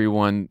reasons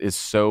everyone is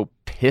so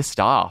pissed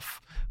off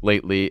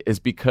lately is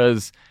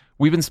because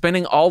we've been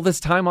spending all this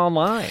time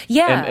online,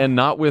 and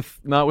not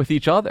with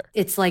each other.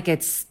 It's like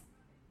it's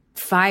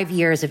 5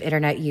 years of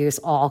internet use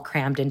all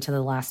crammed into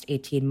the last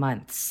 18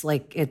 months.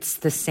 Like it's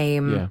the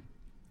same. Yeah.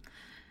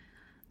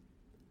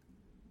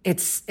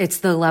 It's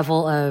the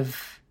level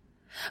of,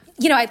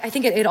 I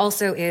think it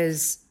also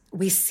is,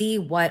 we see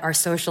what our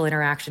social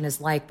interaction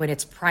is like when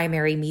its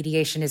primary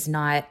mediation is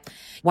not,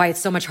 why it's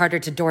so much harder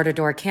to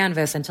door-to-door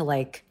canvas and to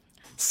like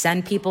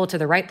send people to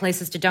the right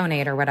places to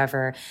donate or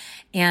whatever.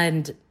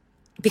 And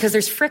because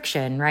there's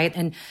friction, right?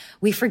 And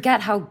we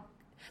forget how,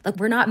 like,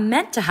 we're not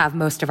meant to have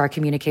most of our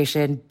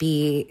communication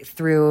be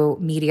through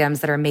mediums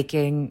that are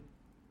making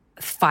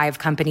 5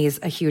 companies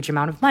a huge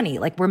amount of money.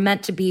 Like, we're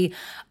meant to be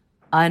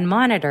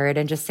unmonitored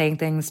and just saying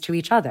things to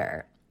each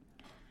other.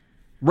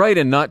 Right,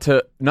 and not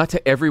to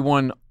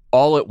everyone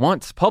all at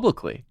once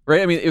publicly,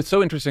 right? I mean, it's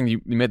so interesting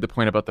you made the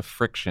point about the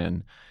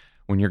friction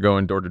when you're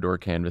going door-to-door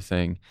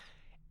canvassing.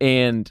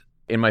 And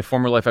in my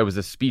former life, I was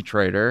a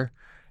speechwriter.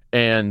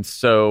 And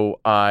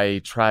so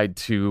I tried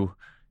to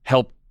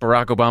help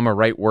Barack Obama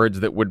write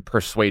words that would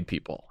persuade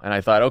people. And I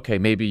thought, okay,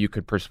 maybe you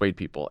could persuade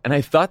people. And I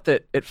thought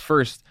that at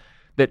first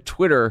that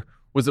Twitter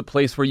was a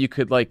place where you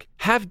could like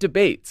have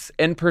debates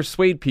and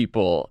persuade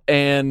people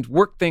and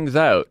work things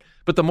out.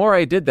 But the more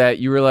I did that,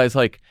 you realize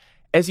like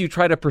as you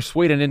try to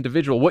persuade an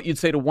individual, what you'd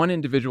say to one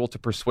individual to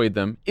persuade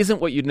them isn't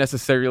what you'd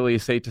necessarily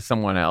say to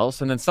someone else.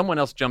 And then someone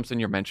else jumps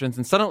in your mentions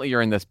and suddenly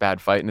you're in this bad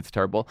fight and it's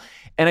terrible.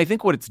 And I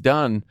think what it's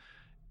done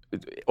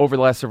over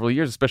the last several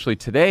years, especially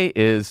today,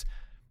 is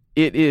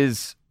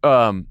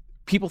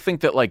people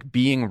think that like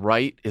being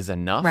right is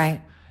enough.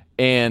 Right.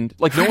 And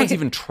like no one's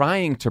even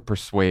trying to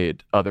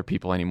persuade other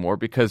people anymore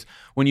because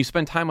when you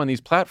spend time on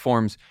these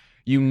platforms,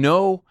 you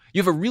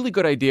have a really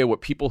good idea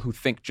what people who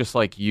think just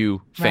like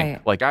you think.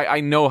 Right. Like I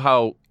know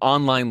how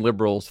online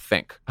liberals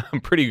think.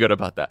 I'm pretty good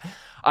about that.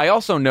 I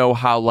also know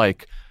how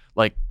like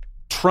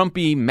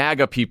Trumpy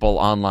MAGA people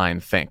online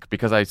think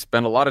because I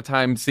spend a lot of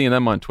time seeing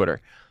them on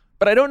Twitter.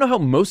 But I don't know how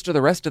most of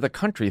the rest of the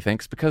country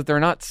thinks because they're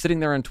not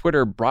sitting there on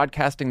Twitter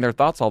broadcasting their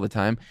thoughts all the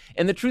time.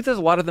 And the truth is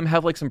a lot of them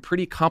have like some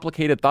pretty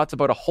complicated thoughts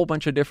about a whole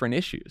bunch of different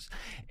issues.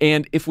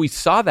 And if we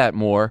saw that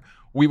more,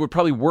 we would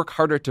probably work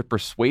harder to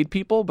persuade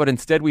people, but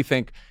instead we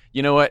think,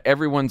 you know what,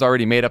 everyone's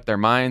already made up their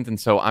minds, and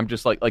so I'm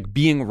just like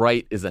being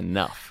right is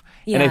enough.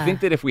 Yeah. And I think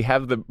that if we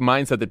have the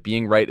mindset that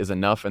being right is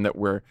enough and that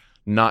we're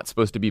not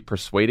supposed to be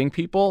persuading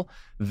people,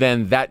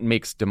 then that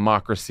makes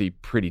democracy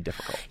pretty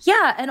difficult.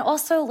 Yeah, and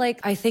also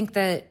I think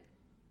that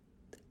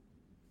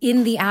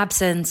in the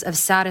absence of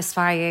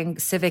satisfying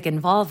civic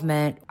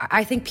involvement,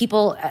 I think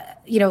people,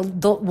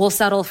 will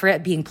settle for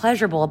it being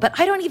pleasurable, but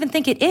I don't even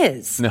think it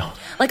is. No.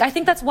 I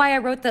think that's why I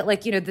wrote that,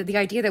 the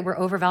idea that we're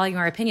overvaluing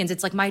our opinions.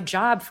 It's my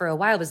job for a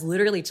while was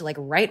literally to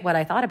write what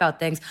I thought about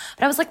things.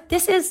 But I was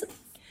this is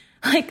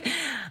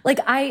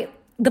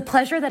the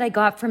pleasure that I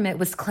got from it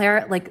was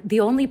the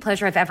only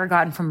pleasure I've ever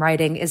gotten from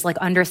writing is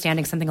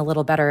understanding something a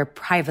little better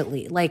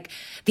privately.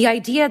 The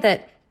idea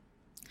that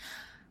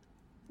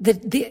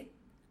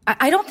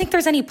I don't think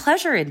there's any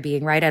pleasure in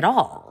being right at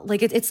all.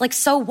 It's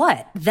so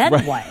what? Then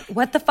right. What?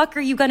 What the fuck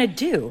are you going to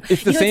do?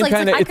 It's the same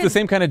kind of the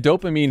same kind of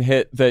dopamine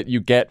hit that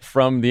you get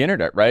from the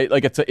internet, right?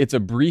 It's a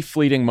brief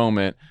fleeting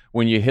moment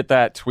when you hit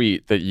that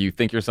tweet that you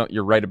think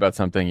you're right about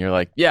something. You're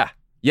like, yeah,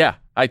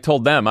 I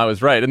told them I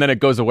was right. And then it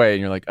goes away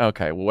and you're like,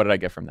 okay, well, what did I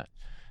get from that?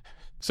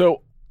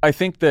 So I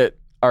think that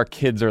our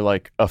kids are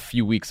a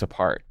few weeks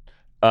apart.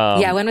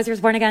 When was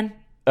yours born again?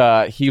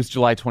 He was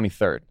July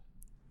 23rd.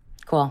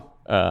 Cool.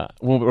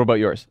 What about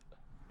yours?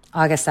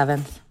 August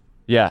 7th.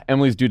 Yeah,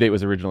 Emily's due date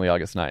was originally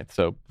August 9th,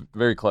 so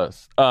very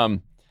close.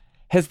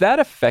 Has that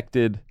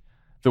affected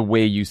the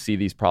way you see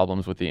these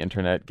problems with the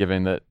internet,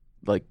 given that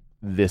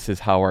this is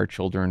how our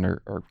children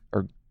are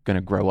going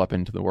to grow up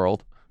into the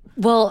world?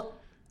 Well,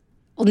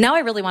 now I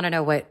really want to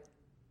know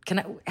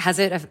has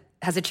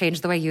it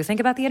changed the way you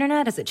think about the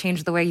internet? Has it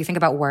changed the way you think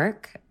about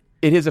work?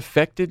 It has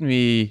affected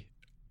me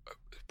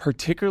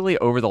particularly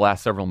over the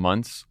last several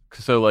months.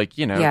 So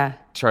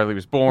Charlie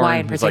was born. Why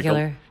in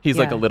particular? He's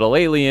like a little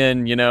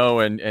alien,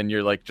 and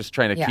you're just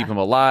trying to keep him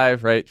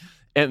alive, right?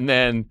 And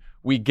then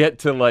we get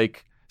to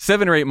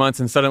 7 or 8 months,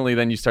 and suddenly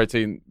then you start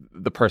seeing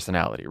the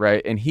personality,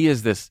 right? And he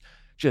is this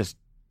just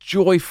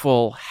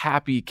joyful,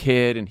 happy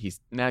kid, and he's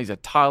a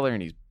toddler,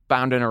 and he's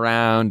bounding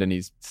around, and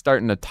he's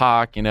starting to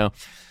talk,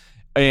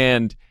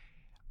 And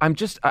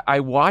I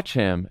watch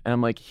him,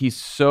 and I'm he's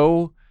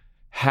so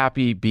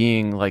happy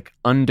being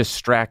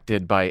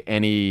undistracted by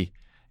any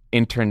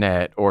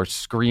internet or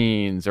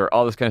screens or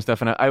all this kind of stuff.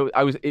 And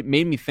it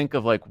made me think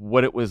of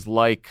what it was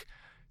like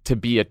to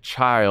be a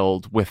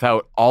child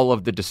without all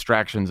of the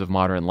distractions of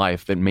modern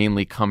life that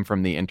mainly come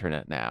from the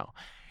internet now.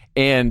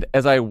 And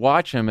as I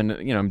watch him, and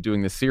I'm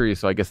doing this series,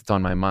 so I guess it's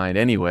on my mind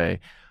anyway,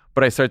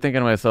 but I start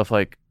thinking to myself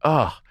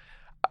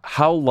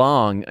how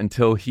long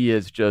until he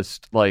is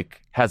just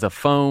has a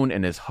phone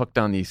and is hooked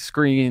on these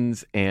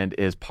screens and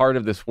is part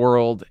of this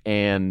world,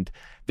 and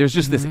there's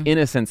just this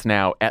innocence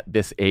now at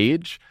this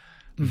age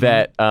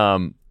that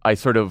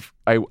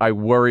I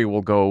worry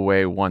will go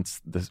away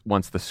once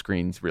the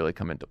screens really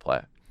come into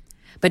play.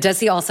 But does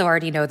he also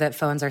already know that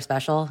phones are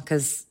special?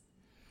 Because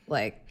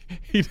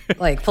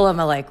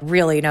Paloma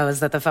really knows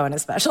that the phone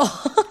is special.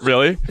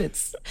 Really?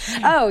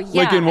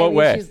 In what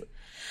way?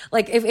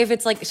 If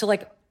it's she'll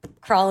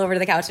crawl over to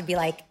the couch and be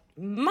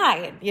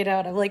mine, and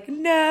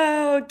I'm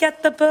no,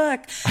 get the book.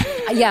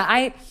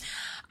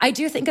 I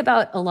do think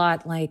about a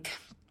lot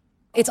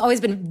it's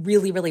always been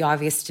really, really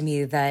obvious to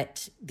me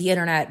that the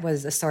internet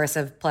was a source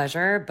of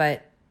pleasure,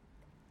 but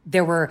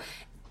there was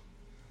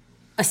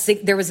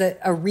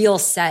a real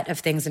set of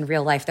things in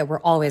real life that were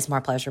always more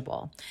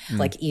pleasurable,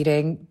 like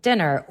eating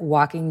dinner,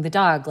 walking the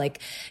dog,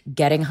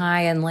 getting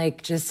high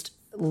and just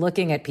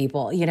looking at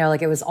people.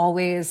 It was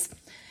always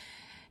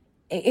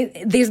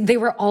they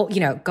were all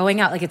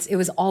going out. It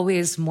was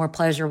always more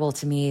pleasurable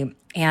to me,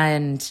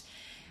 and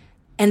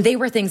they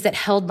were things that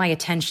held my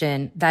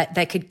attention,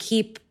 that could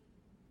keep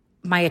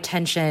my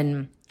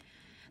attention,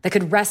 that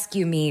could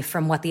rescue me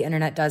from what the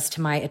internet does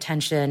to my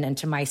attention and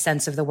to my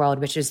sense of the world,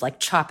 which is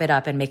chop it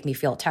up and make me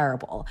feel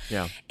terrible.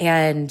 Yeah.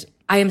 And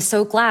I am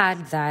so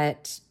glad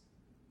that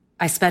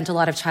I spent a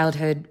lot of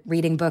childhood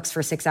reading books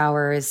for 6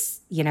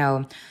 hours,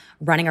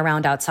 running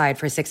around outside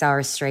for 6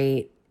 hours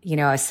straight.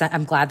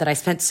 I'm glad that I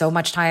spent so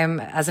much time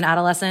as an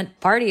adolescent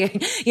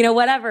partying,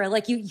 whatever,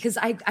 because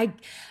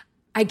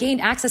I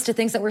gained access to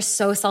things that were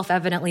so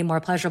self-evidently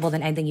more pleasurable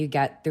than anything you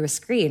get through a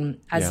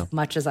screen,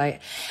 much as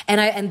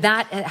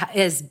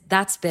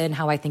that's been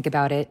how I think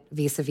about it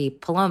vis-a-vis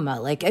Paloma.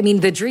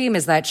 The dream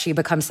is that she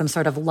becomes some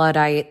sort of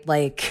Luddite,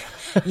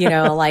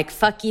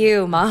 fuck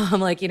you, mom,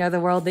 the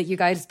world that you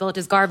guys built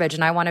is garbage,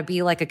 and I want to be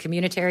a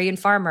communitarian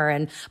farmer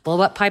and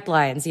blow up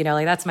pipelines,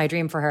 that's my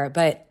dream for her.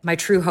 But my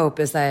true hope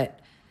is that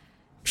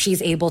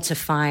she's able to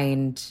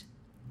find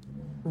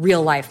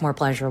real life more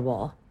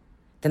pleasurable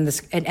than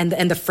this, and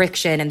the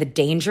friction and the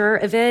danger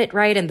of it,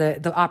 right? And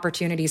the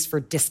opportunities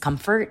for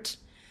discomfort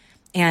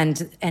and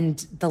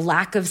the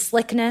lack of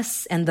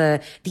slickness and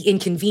the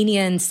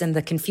inconvenience and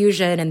the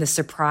confusion and the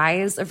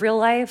surprise of real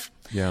life.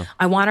 Yeah.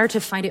 I want her to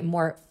find it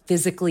more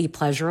physically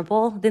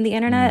pleasurable than the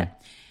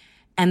internet.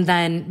 And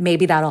then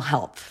maybe that'll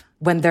help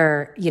when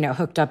they're,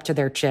 hooked up to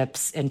their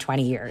chips in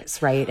 20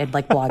 years, right? And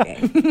like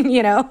blogging,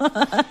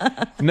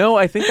 No,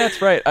 I think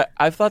that's right.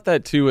 I've thought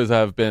that too, as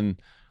I've been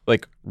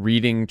like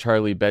reading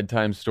Charlie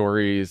bedtime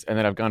stories, and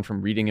then I've gone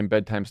from reading him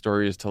bedtime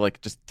stories to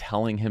like just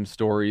telling him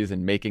stories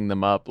and making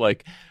them up,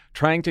 like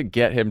trying to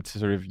get him to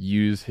sort of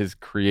use his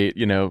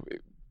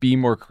be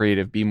more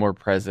creative, be more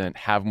present,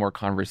 have more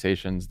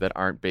conversations that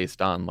aren't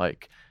based on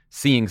like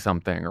seeing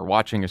something or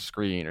watching a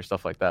screen or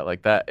stuff like that.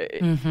 Like that,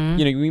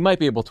 we might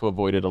be able to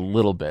avoid it a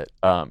little bit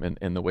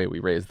in the way we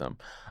raise them.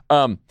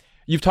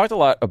 You've talked a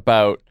lot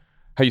about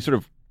how you sort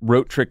of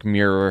wrote Trick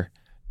Mirror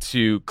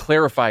to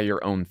clarify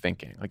your own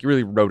thinking. Like you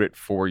really wrote it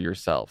for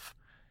yourself.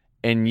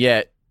 And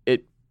yet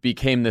it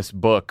became this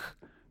book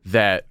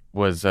that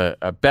was a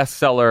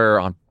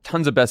bestseller on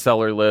tons of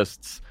bestseller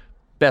lists,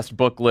 best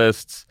book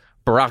lists.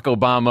 Barack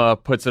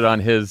Obama puts it on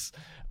his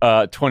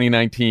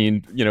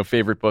 2019,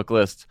 favorite book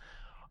list.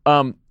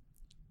 Do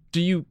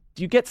you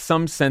get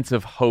some sense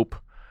of hope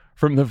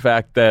from the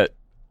fact that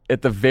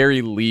at the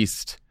very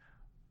least,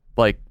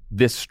 like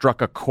this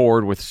struck a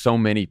chord with so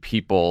many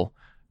people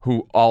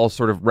who all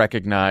sort of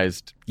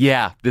recognized,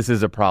 yeah, this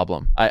is a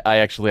problem. I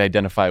actually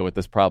identify with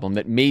this problem,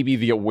 that maybe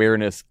the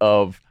awareness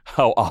of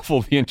how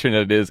awful the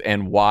internet is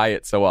and why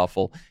it's so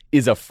awful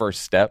is a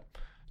first step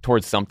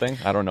towards something.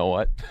 I don't know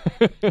what.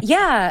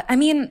 Yeah. I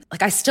mean,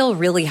 like I still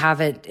really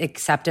haven't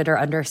accepted or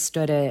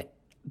understood it,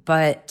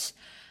 but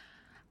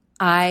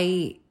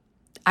I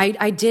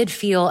did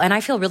feel, and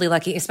I feel really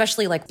lucky,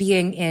 especially like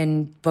being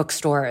in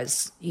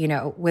bookstores,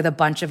 with a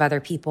bunch of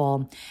other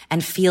people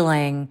and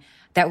feeling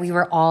that we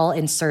were all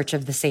in search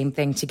of the same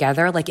thing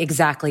together, like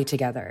exactly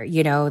together,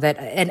 that,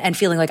 and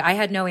feeling like I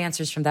had no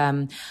answers from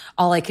them.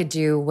 All I could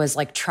do was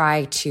like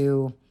try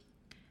to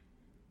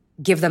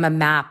give them a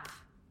map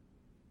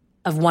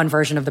of one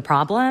version of the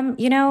problem,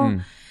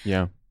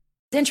 Yeah.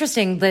 It's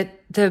interesting that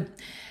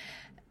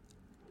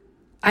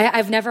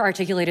I've never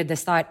articulated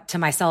this thought to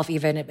myself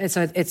even.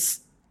 So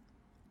it's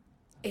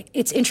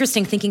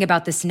interesting thinking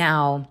about this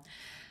now.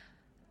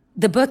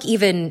 The book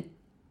even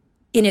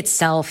in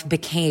itself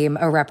became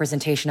a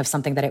representation of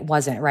something that it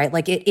wasn't, right?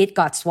 Like it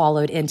got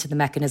swallowed into the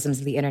mechanisms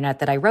of the internet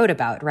that I wrote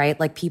about, right?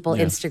 Like people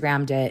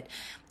Instagrammed it,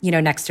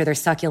 next to their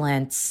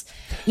succulents,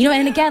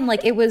 and again,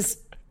 like it was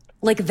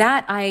like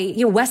that.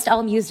 West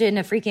Elm used it in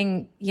a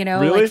freaking,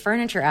 really? like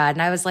furniture ad.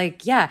 And I was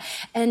like, yeah.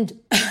 And,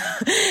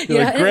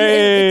 like,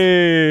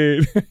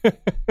 great.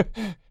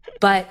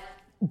 But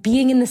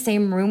being in the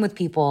same room with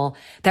people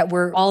that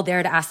were all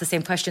there to ask the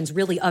same questions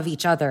really of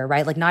each other,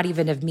 right? Like not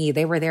even of me.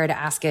 They were there to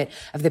ask it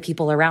of the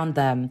people around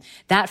them.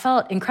 That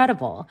felt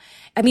incredible.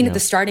 I mean, the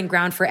starting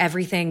ground for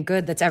everything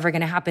good that's ever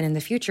going to happen in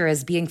the future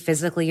is being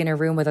physically in a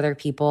room with other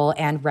people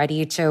and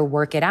ready to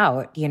work it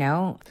out,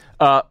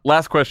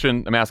 Last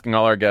question I'm asking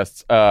all our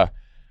guests.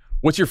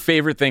 What's your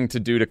favorite thing to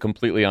do to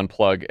completely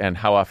unplug, and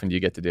how often do you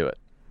get to do it?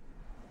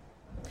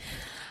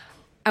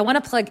 I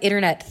want to plug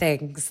internet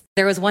things.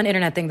 There was one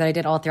internet thing that I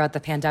did all throughout the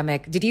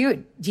pandemic. Did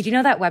you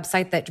know that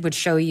website that would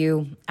show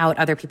you out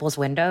other people's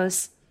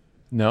windows?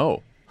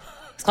 No.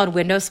 It's called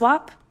Window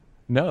Swap.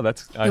 No,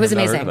 it was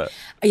amazing.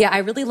 Yeah, I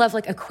really love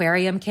like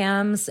aquarium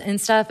cams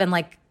and stuff, and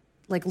like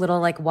little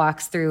like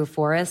walks through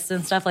forests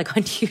and stuff like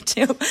on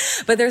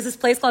YouTube. But there's this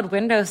place called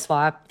Window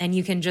Swap, and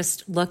you can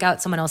just look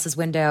out someone else's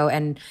window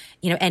and,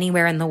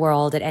 anywhere in the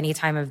world at any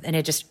time and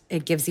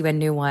it gives you a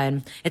new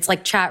one. It's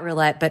like chat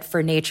roulette, but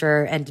for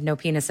nature and no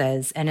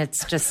penises. And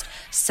it's just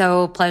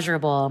so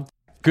pleasurable.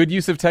 Good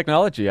use of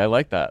technology. I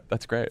like that.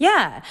 That's great.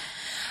 Yeah.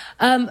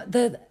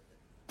 Honestly,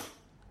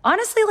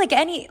 like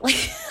any,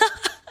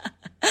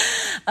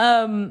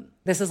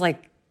 this is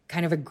like,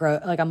 kind of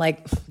I'm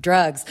like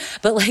drugs,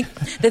 but like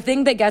the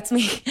thing that gets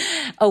me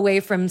away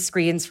from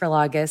screens for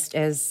longest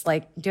is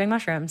like doing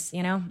mushrooms,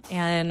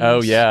 and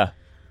oh yeah,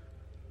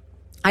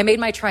 I made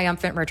my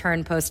triumphant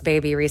return post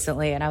baby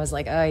recently, and I was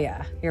like, oh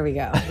yeah, here we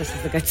go, this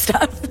is the good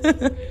stuff.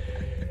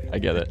 I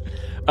get it.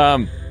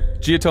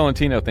 Gia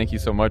Tolentino, thank you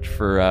so much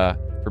for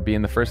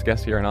being the first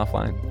guest here on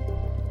Offline.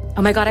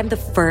 Oh my God, I'm the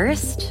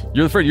first?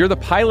 You're the first. You're the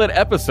pilot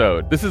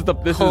episode. This is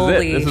it. This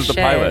is the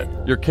pilot.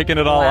 You're kicking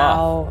it all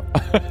off.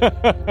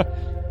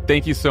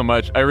 Thank you so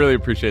much. I really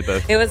appreciate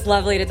this. It was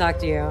lovely to talk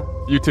to you.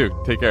 You too.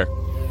 Take care.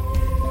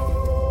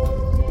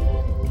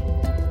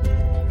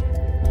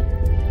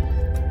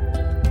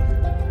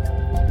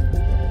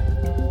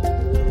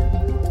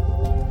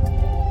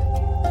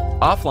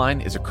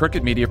 Offline is a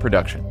Crooked Media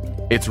production.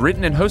 It's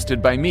written and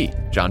hosted by me,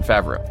 Jon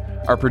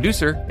Favreau. Our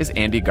producer is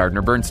Andy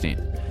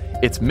Gardner-Bernstein.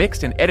 It's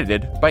mixed and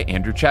edited by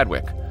Andrew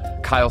Chadwick.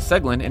 Kyle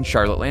Seglin and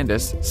Charlotte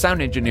Landis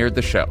sound engineered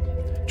the show.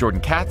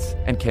 Jordan Katz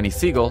and Kenny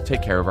Siegel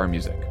take care of our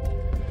music.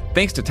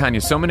 Thanks to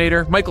Tanya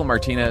Sominator, Michael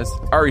Martinez,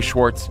 Ari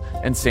Schwartz,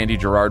 and Sandy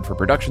Gerard for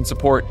production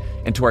support,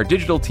 and to our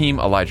digital team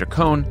Elijah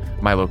Cohn,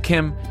 Milo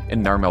Kim,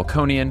 and Narmel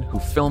Konian, who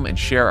film and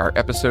share our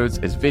episodes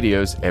as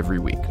videos every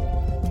week.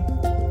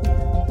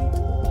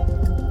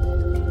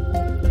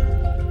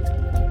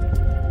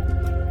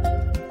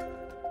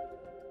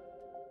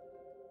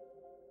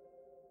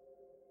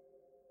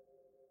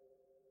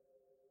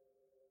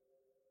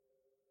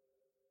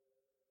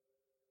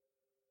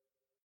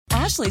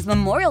 Ashley's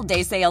Memorial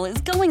Day sale is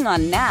going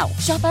on now.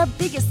 Shop our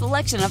biggest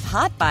selection of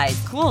hot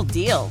buys, cool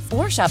deals,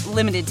 or shop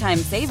limited time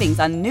savings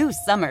on new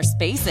summer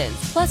spaces.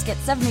 Plus, get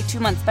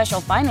 72-month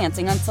special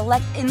financing on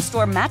select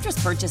in-store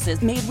mattress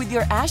purchases made with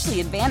your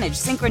Ashley Advantage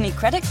Synchrony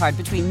credit card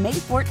between May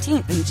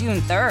 14th and June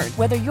 3rd.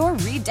 Whether you're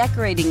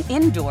redecorating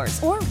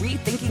indoors or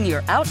rethinking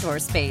your outdoor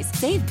space,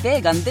 save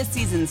big on this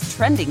season's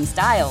trending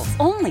styles.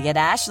 Only at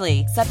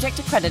Ashley. Subject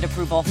to credit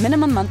approval.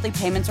 Minimum monthly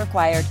payments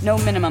required. No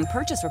minimum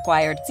purchase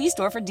required. See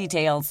store for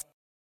details.